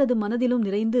அனைவரது மனதிலும்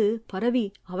நிறைந்து பரவி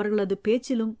அவர்களது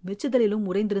பேச்சிலும் மெச்சுதலிலும்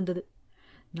உறைந்திருந்தது.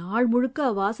 நாள் முழுக்க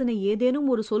அவ்வாசனை ஏதேனும்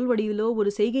ஒரு சொல் வடிவிலோ ஒரு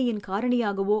செய்கையின்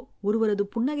காரணியாகவோ ஒருவரது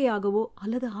புன்னகையாகவோ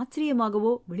அல்லது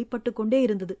ஆச்சரியமாகவோ வெளிப்பட்டு கொண்டே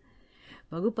இருந்தது.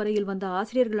 வகுப்பறையில் வந்த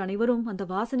ஆசிரியர்கள் அனைவரும் அந்த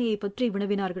வாசனையை பற்றி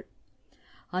வினவினார்கள்.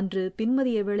 அன்று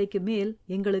பின்மதிய வேளைக்கு மேல்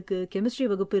எங்களுக்கு கெமிஸ்ட்ரி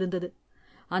வகுப்பு இருந்தது.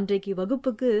 அன்றைக்கு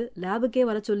வகுப்புக்கு லேபுக்கே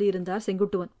வர சொல்லி இருந்தார்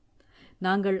செங்குட்டுவன்.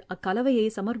 நாங்கள் அக்கலவையை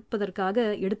சமர்ப்பிப்பதற்காக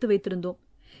எடுத்து வைத்திருந்தோம்.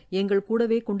 எங்கள்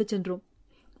கூடவே கொண்டு சென்றோம்.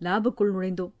 லேபுக்குள்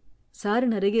நுழைந்தோம்.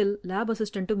 சாரின் அருகில் லேப்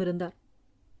அசிஸ்டண்ட்டும் இருந்தார்.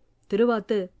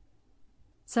 திருவாத்து,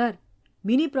 sir,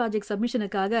 mini project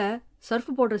சப்மிஷனுக்காக surf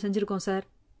powder செஞ்சிருக்கோம் சார்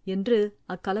என்று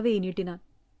அக்கலவையை நீட்டினான்.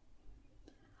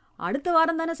 அடுத்த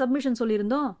வாரம் தானே சப்மிஷன்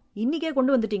சொல்லியிருந்தோம், இன்னிக்கே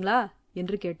கொண்டு வந்துட்டீங்களா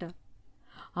என்று கேட்டார்.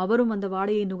 அவரும் அந்த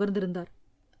வாடையை நுகர்ந்திருந்தார்.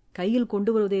 கையில் கொண்டு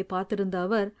வருவதை பார்த்திருந்த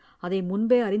அவர் அதை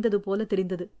முன்பே அறிந்தது போல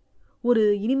தெரிந்தது. ஒரு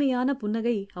இனிமையான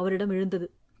புன்னகை அவரிடம் எழுந்தது.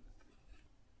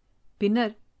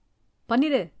 பின்னர்,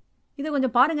 பன்னீரு, இதை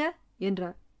கொஞ்சம் பாருங்க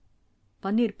என்றார்.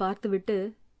 பன்னீர் பார்த்துவிட்டு,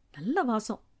 நல்ல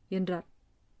வாசம் என்றார்.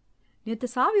 நேற்று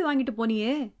சாவி வாங்கிட்டு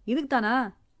போனியே, இதுக்குத்தானா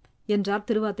என்றார்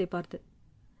திருவாத்தை பார்த்து.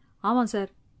 ஆமாம்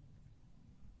சார்.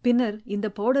 பின்னர் இந்த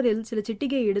பவுடரில் சில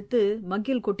சிட்டிகையை எடுத்து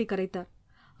மக்கில் கொட்டி கரைத்தார்.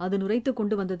 அது நுரைத்து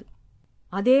கொண்டு வந்தது.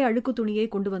 அதே அழுக்கு துணியை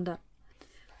கொண்டு வந்தார்.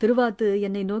 திருவாத்து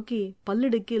என்னை நோக்கி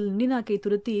பல்லிடுக்கில் நுனிநாக்கை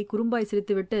துருத்தி குறும்பாய்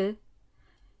சிரித்துவிட்டு,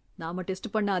 நாம டெஸ்ட்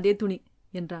பண்ண அதே துணி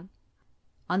என்றான்.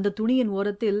 அந்த துணியின்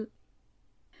ஓரத்தில்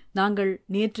நாங்கள்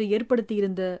நேற்று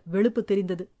ஏற்படுத்தியிருந்த வெளுப்பு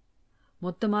தெரிந்தது.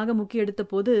 மொத்தமாக முக்கி எடுத்த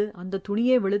போது அந்த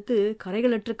துணியே வெளுத்து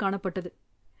கரைகளற்று காணப்பட்டது.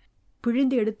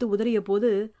 பிழிந்து எடுத்து உதறிய போது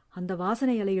அந்த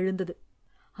வாசனை அலை எழுந்தது.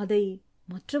 அதை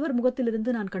மற்றவர் முகத்திலிருந்து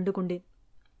நான் கண்டு கொண்டேன்.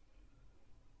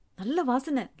 நல்ல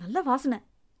வாசனை, நல்ல வாசனை.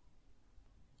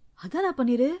 அதானா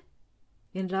பன்னீரு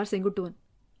என்றார் செங்குட்டுவன்.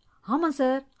 ஆமாம்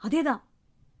சார், அதேதான்.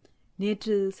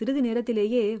 நேற்று சிறிது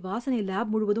நேரத்திலேயே வாசனை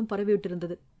லேப் முழுவதும்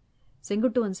பரவிவிட்டிருந்தது.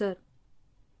 செங்குட்டுவன் சார்,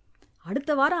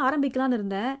 அடுத்த வாரம் ஆரம்பிக்கலான்னு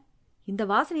இருந்தேன். இந்த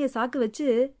வாசனையை சாக்கு வச்சு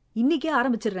இன்னிக்கே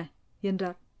ஆரம்பிச்சிடுறேன்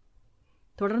என்றார்.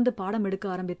 தொடர்ந்து பாடம் எடுக்க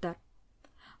ஆரம்பித்தார்.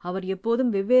 அவர்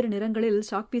எப்போதும் வெவ்வேறு நிறங்களில்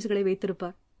சாக்பீஸ்களை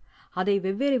வைத்திருப்பார். அதை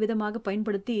வெவ்வேறு விதமாக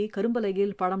பயன்படுத்தி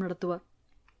கரும்பலகையில் பாடம் நடத்துவார்.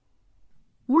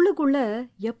 உள்ளுக்குள்ள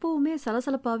எப்பவுமே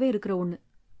சலசலப்பாவே இருக்கிற ஒண்ணு.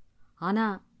 ஆனா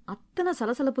அத்தனை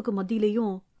சலசலப்புக்கு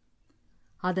மத்தியிலையும்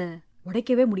அதை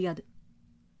உடைக்கவே முடியாது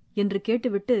என்று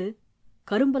கேட்டுவிட்டு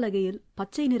கரும்பலகையில்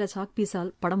பச்சை நிற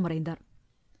சாக்பீஸால் படம் வரைந்தார்.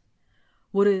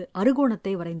 ஒரு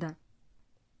அறுகோணத்தை வரைந்தார்.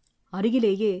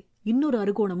 அருகிலேயே இன்னொரு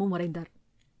அறுகோணமும் வரைந்தார்.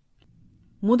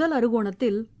 முதல்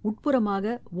அறுகோணத்தில் உட்புறமாக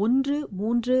 1,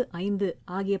 3, 5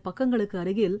 ஆகிய பக்கங்களுக்கு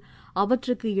அருகில்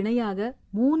அவற்றுக்கு இணையாக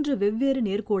 3 வெவ்வேறு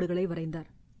நேர்கோடுகளை வரைந்தார்.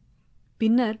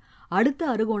 பின்னர் அடுத்த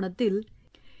அறுகோணத்தில்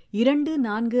 2,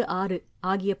 4, 6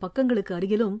 ஆகிய பக்கங்களுக்கு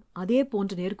அருகிலும் அதே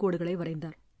போன்ற நேர்கோடுகளை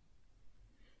வரைந்தார்.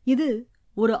 இது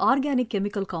ஒரு ஆர்கானிக்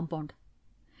கெமிக்கல் காம்பவுண்ட்.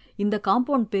 இந்த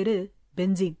காம்பவுண்ட் பேரு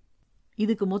பென்சீன்.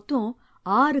 இதுக்கு மொத்தம்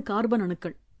 6 கார்பன்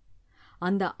அணுக்கள்.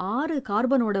 அந்த 6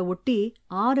 கார்பனோட ஒட்டி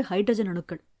 6 ஹைட்ரஜன்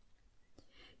அணுக்கள்.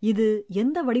 இது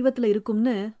எந்த வடிவத்தில்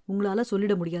இருக்கும்னு உங்களால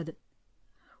சொல்லிட முடியாது.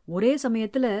 ஒரே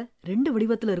சமயத்துல 2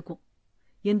 வடிவத்தில் இருக்கும்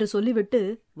என்று சொல்லிவிட்டு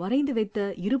வரைந்து வைத்த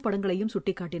 2 படங்களையும்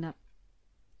சுட்டிக்காட்டினார்.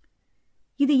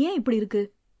 இது ஏன் இப்படி இருக்கு?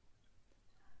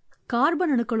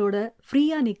 கார்பன் அணுக்களோட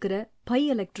ஃப்ரீயா நிக்கிற பை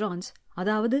எலக்ட்ரான்ஸ்,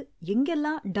 அதாவது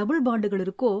எங்கெல்லாம் டபுள் பாண்டுகள்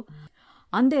இருக்கோ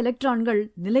அந்த எலக்ட்ரான்கள்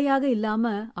நிலையாக இல்லாம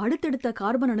அடுத்தடுத்த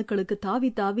கார்பன் அணுக்களுக்கு தாவி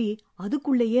தாவி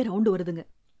அதுக்குள்ளேயே ரவுண்டு வருதுங்க.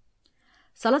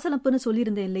 சலசலப்புன்னு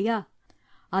சொல்லியிருந்தேன் இல்லையா,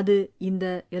 அது இந்த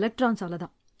எலக்ட்ரான்ஸால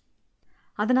தான்.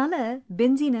 அதனால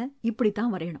பென்சீனை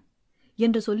இப்படித்தான் வரையணும்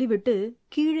என்று சொல்லிவிட்டு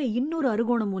கீழே இன்னொரு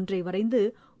அறுகோணம் ஒன்றை வரைந்து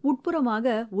உட்புறமாக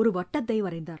ஒரு வட்டத்தை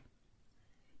வரைந்தார்.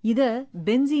 இத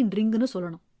பென்சீன் ரிங்குன்னு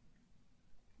சொல்லணும்.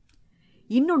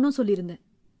 இன்னொன்னும் சொல்லியிருந்தேன்,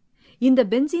 இந்த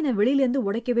பென்சீனை வெளியிலேருந்து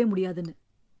உடைக்கவே முடியாதுன்னு.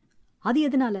 அது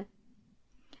எதனால?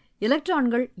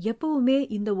 எலக்ட்ரான்கள் எப்பவுமே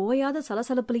இந்த ஓயாத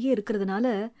சலசலப்பிலேயே இருக்கிறதுனால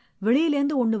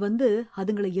வெளியிலேருந்து ஒன்று வந்து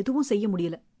அதுங்களை எதுவும் செய்ய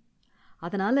முடியல.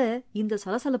 அதனால இந்த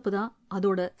சலசலப்பு தான்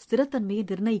அதோட ஸ்திரத்தன்மையை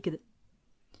நிர்ணயிக்குது.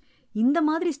 இந்த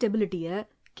மாதிரி ஸ்டெபிலிட்டியை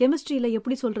கெமிஸ்ட்ரியில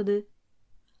எப்படி சொல்றது?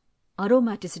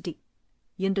 அரோமேட்டிசிட்டி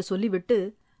என்று சொல்லிவிட்டு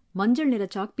மஞ்சள் நிற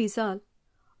சாக்பீஸால்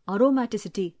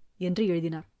அரோமேட்டிசிட்டி என்று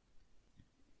எழுதினார்.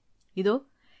 இதோ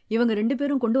இவங்க 2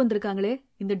 பேரும் கொண்டு வந்திருக்காங்களே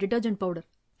இந்த detergent powder,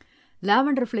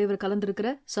 lavender flavour கலந்திருக்கிற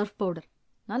surf powder.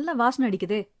 நல்ல வாசனை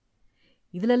அடிக்குதே.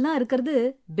 இதுலெல்லாம் இருக்கிறது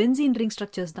பென்சீன் ரிங்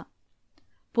ஸ்ட்ரக்சர்ஸ் தான்.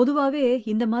 பொதுவாகவே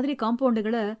இந்த மாதிரி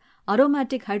காம்பவுண்டுகளை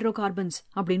அரோமேட்டிக் ஹைட்ரோ கார்பன்ஸ்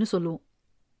அப்படின்னு சொல்லுவோம்.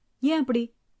 ஏன் அப்படி?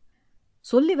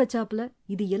 சொல்லி வச்சாப்புல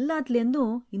இது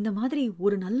எல்லாத்துலேருந்தும் இந்த மாதிரி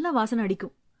ஒரு நல்ல வாசனை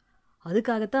அடிக்கும்,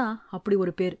 அதுக்காகத்தான் அப்படி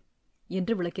ஒரு பேர்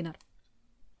என்று விளக்கினார்.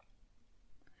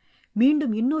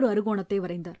 மீண்டும் இன்னொரு அறுகோணத்தை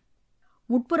வரைந்தார்.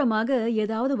 உட்புறமாக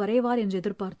ஏதாவது வரைவார் என்று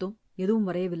எதிர்பார்த்தோம். எதுவும்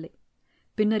வரையவில்லை.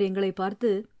 பின்னர் எங்களை பார்த்து,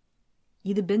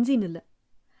 இது பென்சீன் இல்லை,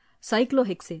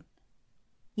 சைக்ளோஹெக்சேன்.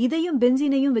 இதையும்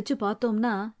பென்சீனையும் வச்சு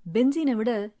பார்த்தோம்னா பென்சீனை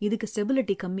விட இதுக்கு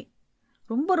ஸ்டெபிலிட்டி கம்மி,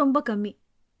 ரொம்ப ரொம்ப கம்மி.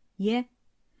 ஏன்?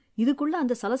 இதுக்குள்ள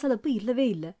அந்த சலசலப்பு இல்லவே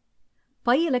இல்லை,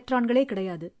 பை எலக்ட்ரான்களே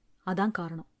கிடையாது, அதான்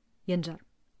காரணம் என்றார்.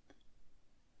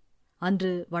 அன்று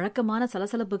வழக்கமான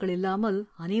சலசலப்புகள் இல்லாமல்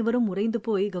அனைவரும் உறைந்து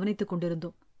போய் கவனித்துக்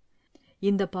கொண்டிருந்தோம்.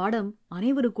 இந்த பாடம்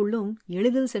அனைவருக்குள்ளும்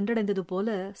எளிதில் சென்றடைந்தது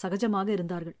போல சகஜமாக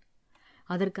இருந்தார்கள்.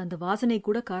 அதற்கு அந்த வாசனை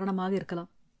கூட காரணமாக இருக்கலாம்.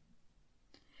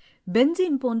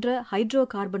 பென்சீன் போன்ற ஹைட்ரோ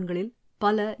கார்பன்களில்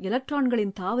பல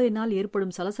எலக்ட்ரான்களின் தாவலினால்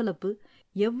ஏற்படும் சலசலப்பு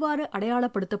எவ்வாறு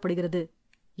அடையாளப்படுத்தப்படுகிறது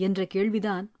என்ற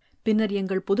கேள்விதான் பின்னர்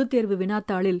எங்கள் பொதுத் தேர்வு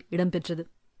வினாத்தாளில் இடம்பெற்றது.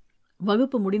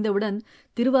 வகுப்பு முடிந்தவுடன்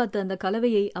திருவாத்து அந்த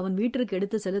கலவையை அவன் வீட்டிற்கு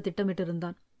எடுத்து செல்ல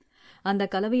திட்டமிட்டிருந்தான். அந்த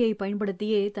கலவையை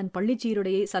பயன்படுத்தியே தன் பள்ளிச்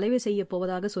சீருடையை சலவை செய்யப்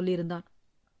போவதாக சொல்லியிருந்தான்.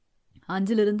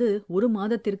 5 1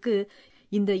 மாதத்திற்கு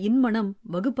இந்த இன்மணம்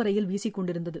வகுப்பறையில்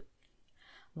வீசிக்கொண்டிருந்தது.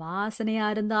 வாசனையா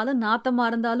இருந்தாலும் நாத்தமா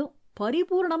இருந்தாலும்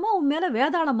பரிபூர்ணமா உன் மேல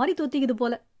வேதாளம் மாதிரி தொத்திக்குது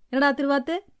போல, என்னடா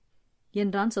திருவாத்து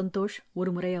என்றான் சந்தோஷ்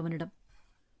ஒருமுறை அவனிடம்.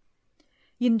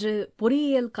 இன்று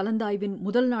பொறியியல் கலந்தாய்வின்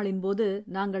முதல் நாளின் போது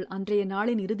நாங்கள் அன்றைய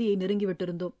நாளின் இறுதியை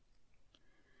நெருங்கிவிட்டிருந்தோம்.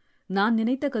 நான்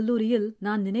நினைத்த கல்லூரியில்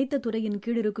நான் நினைத்த துறையின்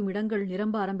கீழ் இருக்கும் இடங்கள்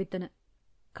நிரம்ப ஆரம்பித்தன.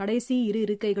 கடைசி 2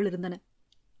 இருக்கைகள் இருந்தன.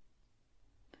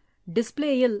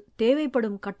 டிஸ்பிளேயில்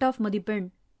தேவைப்படும் கட் ஆஃப் மதிப்பெண்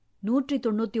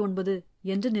 199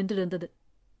 என்று நின்றிருந்தது.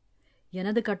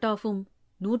 எனது கட் ஆஃபும்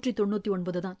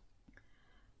 199 தான்.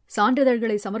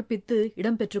 சான்றிதழ்களை சமர்ப்பித்து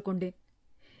இடம் பெற்றுக்கொண்டேன்.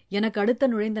 எனக்கு அடுத்த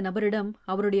நுழைந்த நபரிடம்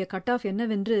அவருடைய கட் ஆஃப்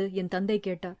என்னவென்று என் தந்தை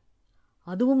கேட்டார்.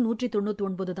 அதுவும்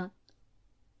 199 தான்.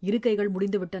 இருக்கைகள்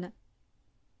முடிந்துவிட்டன.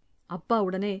 அப்பா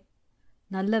உடனே,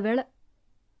 நல்ல வேளை,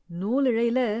 நூல்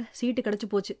இழையில சீட்டு கிடைச்சு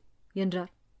போச்சு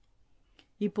என்றார்.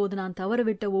 இப்போது நான்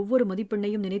தவறவிட்ட ஒவ்வொரு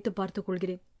மதிப்பெண்ணையும் நினைத்து பார்த்துக்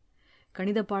கொள்கிறேன்.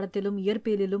 கணித பாடத்திலும்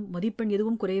இயற்பியலிலும் மதிப்பெண்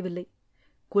எதுவும் குறையவில்லை.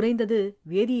 குறைந்தது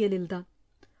வேதியியலில்தான்,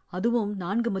 அதுவும்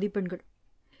 4 மதிப்பெண்கள்.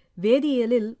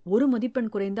 வேதியியலில் 1 மதிப்பெண்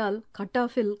குறைந்தால் கட்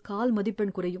ஆஃபில் 1/4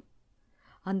 மதிப்பெண் குறையும்.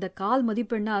 அந்த 1/4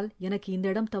 மதிப்பெண்ணால் எனக்கு இந்த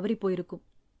இடம் தவறி போயிருக்கும்.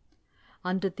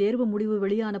 அன்று தேர்வு முடிவு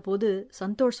வெளியான போது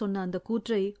சந்தோஷ் சொன்ன அந்த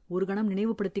கூற்றை ஒரு கணம்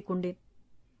நினைவுபடுத்திக் கொண்டேன்.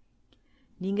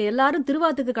 நீங்க எல்லாரும்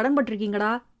திருவாத்துக்கு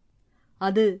கடன்பட்டிருக்கீங்களா?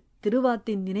 அது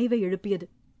திருவாத்தின் நினைவை எழுப்பியது.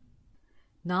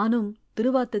 நானும்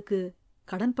திருவாத்துக்கு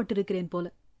கடன்பட்டிருக்கிறேன் போல.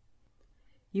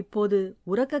 இப்போது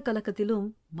உறக்க கலக்கத்திலும்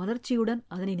மலர்ச்சியுடன்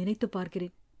அதனை நினைத்து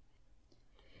பார்க்கிறேன்.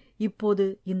 இப்போது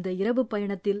இந்த இரவு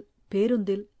பயணத்தில்,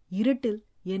 பேருந்தில், இருட்டில்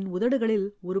என் உதடுகளில்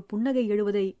ஒரு புன்னகை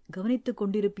எழுவதை கவனித்துக்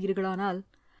கொண்டிருப்பீர்களானால்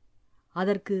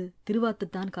அதற்கு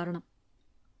திருவாத்துத்தான் காரணம்.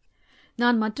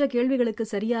 நான் மற்ற கேள்விகளுக்கு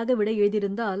சரியாக விடை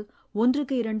எழுதியிருந்தால்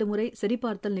 1க்கு 2 முறை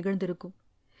சரிபார்த்தல் நிகழ்ந்திருக்கும்.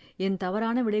 என்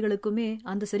தவறான விடைகளுக்குமே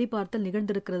அந்த சரிபார்த்தல்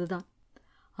நிகழ்ந்திருக்கிறது தான்.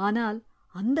 ஆனால்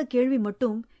அந்த கேள்வி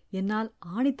மட்டும் என்னால்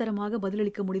ஆணித்தரமாக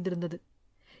பதிலளிக்க முடிந்திருந்தது.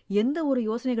 எந்த ஒரு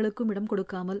யோசனைகளுக்கும் இடம்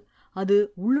கொடுக்காமல். அது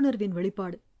உள்ளுணர்வின்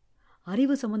வெளிப்பாடு.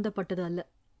 அறிவு சம்பந்தப்பட்டது அல்ல,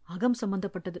 அகம்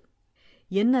சம்பந்தப்பட்டது.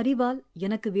 என் அறிவால்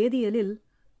எனக்கு வேதியியலில்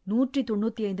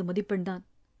 195 மதிப்பெண் தான்.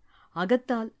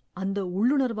 அகத்தால், அந்த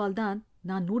உள்ளுணர்வால் தான்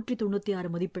நான் 196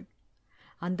 மதிப்பெண்.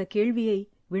 அந்த கேள்வியை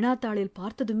வினாத்தாளில்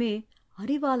பார்த்ததுமே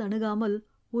அறிவால் அணுகாமல்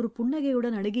ஒரு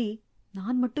புன்னகையுடன் அணுகி,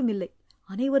 நான் மட்டும் இல்லை,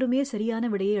 அனைவருமே சரியான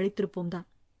விடையை அளித்திருப்போம் தான்.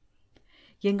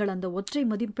 எங்கள் அந்த ஒற்றை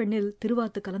மதிப்பெண்ணில்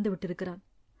திருவாத்து கலந்து விட்டிருக்கிறான்.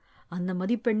 அந்த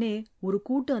மதிப்பெண்ணே ஒரு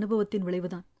கூட்டு அனுபவத்தின்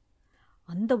விளைவுதான்.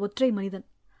 அந்த ஒற்றை மனிதன்,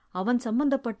 அவன்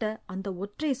சம்பந்தப்பட்ட அந்த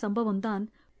ஒற்றை சம்பவம்தான்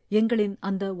எங்களின்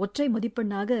அந்த ஒற்றை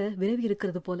மதிப்பெண்ணாக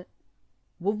விரவியிருக்கிறது போல.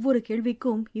 ஒவ்வொரு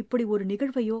கேள்விக்கும் இப்படி ஒரு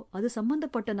நிகழ்வையோ அது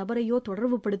சம்பந்தப்பட்ட நபரையோ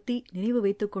தொடர்புபடுத்தி நினைவு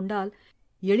வைத்துக் கொண்டால்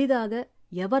எளிதாக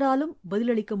எவராலும்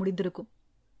பதிலளிக்க முடிந்திருக்கும்.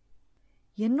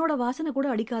 என்னோட வாசனை கூட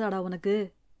அடிக்காதாடா உனக்கு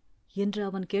என்று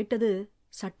அவன் கேட்டது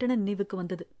சட்டென நினைவுக்கு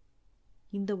வந்தது.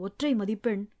 இந்த ஒற்றை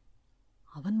மதிப்பெண்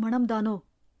அவன் மனம்தானோ?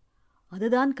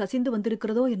 அதுதான் கசிந்து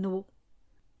வந்திருக்கிறதோ என்னவோ?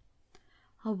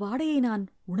 அவ்வாடையை நான்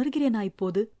உணர்கிறேனா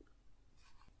இப்போது?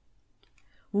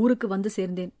 ஊருக்கு வந்து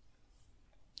சேர்ந்தேன்.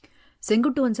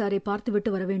 செங்குட்டுவன் சாரை பார்த்துவிட்டு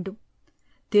வரவேண்டும்.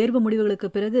 தேர்வு முடிவுகளுக்கு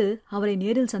பிறகு அவரை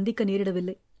நேரில் சந்திக்க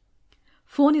நேரிடவில்லை.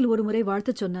 போனில் ஒருமுறை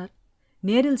வாழ்த்துச் சொன்னார்.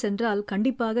 நேரில் சென்றால்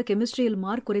கண்டிப்பாக கெமிஸ்ட்ரியில்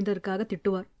மார்க் குறைந்ததற்காக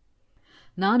திட்டுவார்.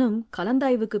 நானும்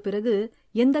கலந்தாய்வுக்கு பிறகு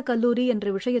எந்த கல்லூரி என்ற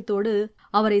விஷயத்தோடு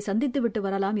அவரை சந்தித்துவிட்டு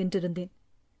வரலாம் என்றிருந்தேன்.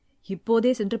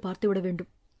 இப்போதே சென்று பார்த்துவிட வேண்டும்.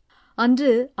 அன்று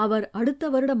அவர் அடுத்த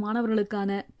வருட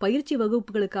மாணவர்களுக்கான பயிற்சி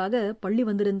வகுப்புகளுக்காக பள்ளி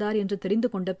வந்திருந்தார் என்று தெரிந்து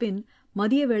கொண்ட பின்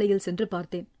மதிய வேளையில் சென்று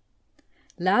பார்த்தேன்.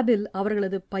 லேபில்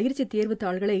அவர்களது பயிற்சி தேர்வு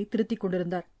தாள்களை திருத்திக்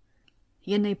கொண்டிருந்தார்.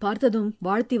 என்னை பார்த்ததும்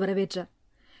வாழ்த்தி வரவேற்றார்.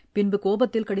 பின்பு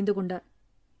கோபத்தில் கடிந்து கொண்டார்.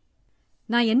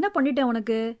 நான் என்ன பண்ணிட்டேன்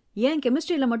உனக்கு? ஏன்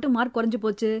கெமிஸ்ட்ரியில மட்டும் மார்க் குறைஞ்சு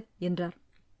போச்சு என்றார்.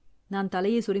 நான்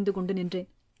தலையை சொரிந்து கொண்டு நின்றேன்.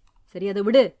 சரி, அதை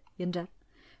விடு என்றார்.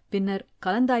 பின்னர்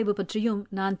கலந்தாய்வு பற்றியும்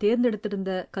நான்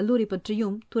தேர்ந்தெடுத்திருந்த கல்லூரி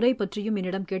பற்றியும் துறை பற்றியும்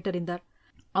என்னிடம் கேட்டறிந்தார்.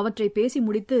 அவற்றை பேசி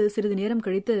முடித்து சிறிது நேரம்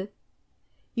கழித்து,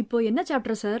 இப்போ என்ன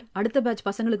சாப்டர் சார் அடுத்த பேட்ச்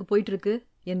பசங்களுக்கு போயிட்டு இருக்கு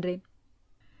என்றேன்.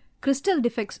 கிறிஸ்டல்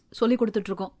டிஃபெக்ட்ஸ் சொல்லிக்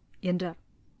கொடுத்துட்ருக்கோம் என்றார்.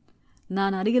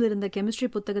 நான் அருகில் இருந்த கெமிஸ்ட்ரி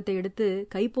புத்தகத்தை எடுத்து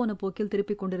கைப்போன போக்கில்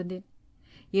திருப்பிக் கொண்டிருந்தேன்.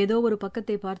 ஏதோ ஒரு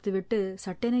பக்கத்தை பார்த்துவிட்டு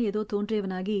சட்டென ஏதோ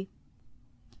தோன்றியவனாகி,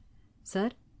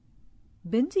 சார்,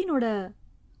 பென்சீனோட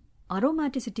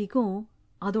அரோமேட்டிசிட்டிக்கும்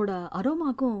அதோட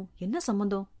அரோமாக்கும் என்ன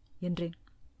சம்பந்தம் என்றேன்.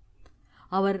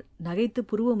 அவர் நகைத்து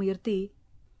புருவம் உயர்த்தி,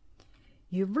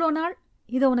 இவ்வளோ நாள்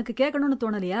இதை உனக்கு கேட்கணும்னு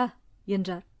தோணலையா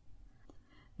என்றார்.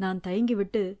 நான்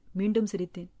தயங்கிவிட்டு மீண்டும்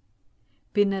சிரித்தேன்.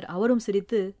 பின்னர் அவரும்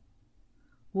சிரித்து,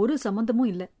 ஒரு சம்பந்தமும்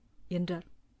இல்லை என்றார்.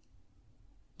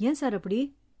 ஏன் சார் அப்படி?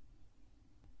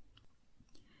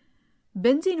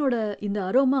 பென்சீனோட இந்த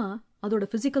அரோமா அதோட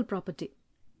பிசிக்கல் ப்ராப்பர்ட்டி.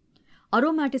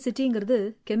 அரோமேட்டிசிட்டிங்கிறது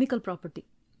chemical property.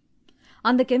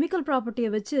 அந்த கெமிக்கல் ப்ராப்பர்ட்டியை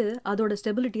வச்சு அதோட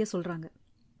ஸ்டெபிலிட்டியை சொல்கிறாங்க.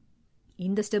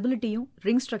 இந்த ஸ்டெபிலிட்டியும்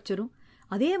ரிங் ஸ்ட்ரக்சரும்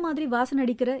அதே மாதிரி வாசனை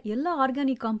அடிக்கிற எல்லா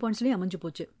ஆர்கானிக் காம்பவுண்ட்ஸ்லையும் அமைஞ்சு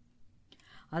போச்சு.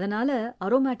 அதனால்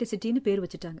அரோமேட்டிசிட்டின்னு பேர்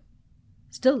வச்சுட்டாங்க.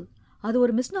 ஸ்டில் அது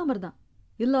ஒரு மிஸ்நாமர் தான்,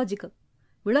 இல்லாஜிக்கல்,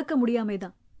 விளக்க முடியாமை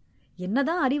தான்.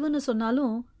 என்னதான் அறிவுன்னு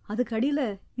சொன்னாலும் அதுக்கு அடியில்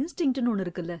இன்ஸ்டிங்க்ட்னு ஒன்று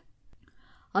இருக்குல்ல,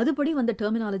 அதுபடி வந்த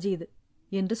டெர்மினாலஜி இது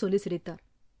என்று சொல்லி சிரித்தார்.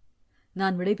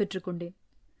 நான் விடை பெற்றுக் கொண்டேன்.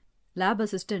 லேப்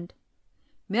அசிஸ்டண்ட்,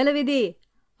 மேலவேதி,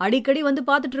 அடிக்கடி வந்து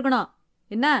பார்த்துட்டு இருக்கணும்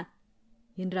என்ன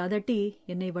என்று அதட்டி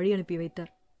என்னை வழி அனுப்பி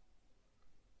வைத்தார்.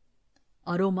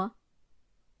 அரோமா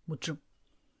முற்றும்.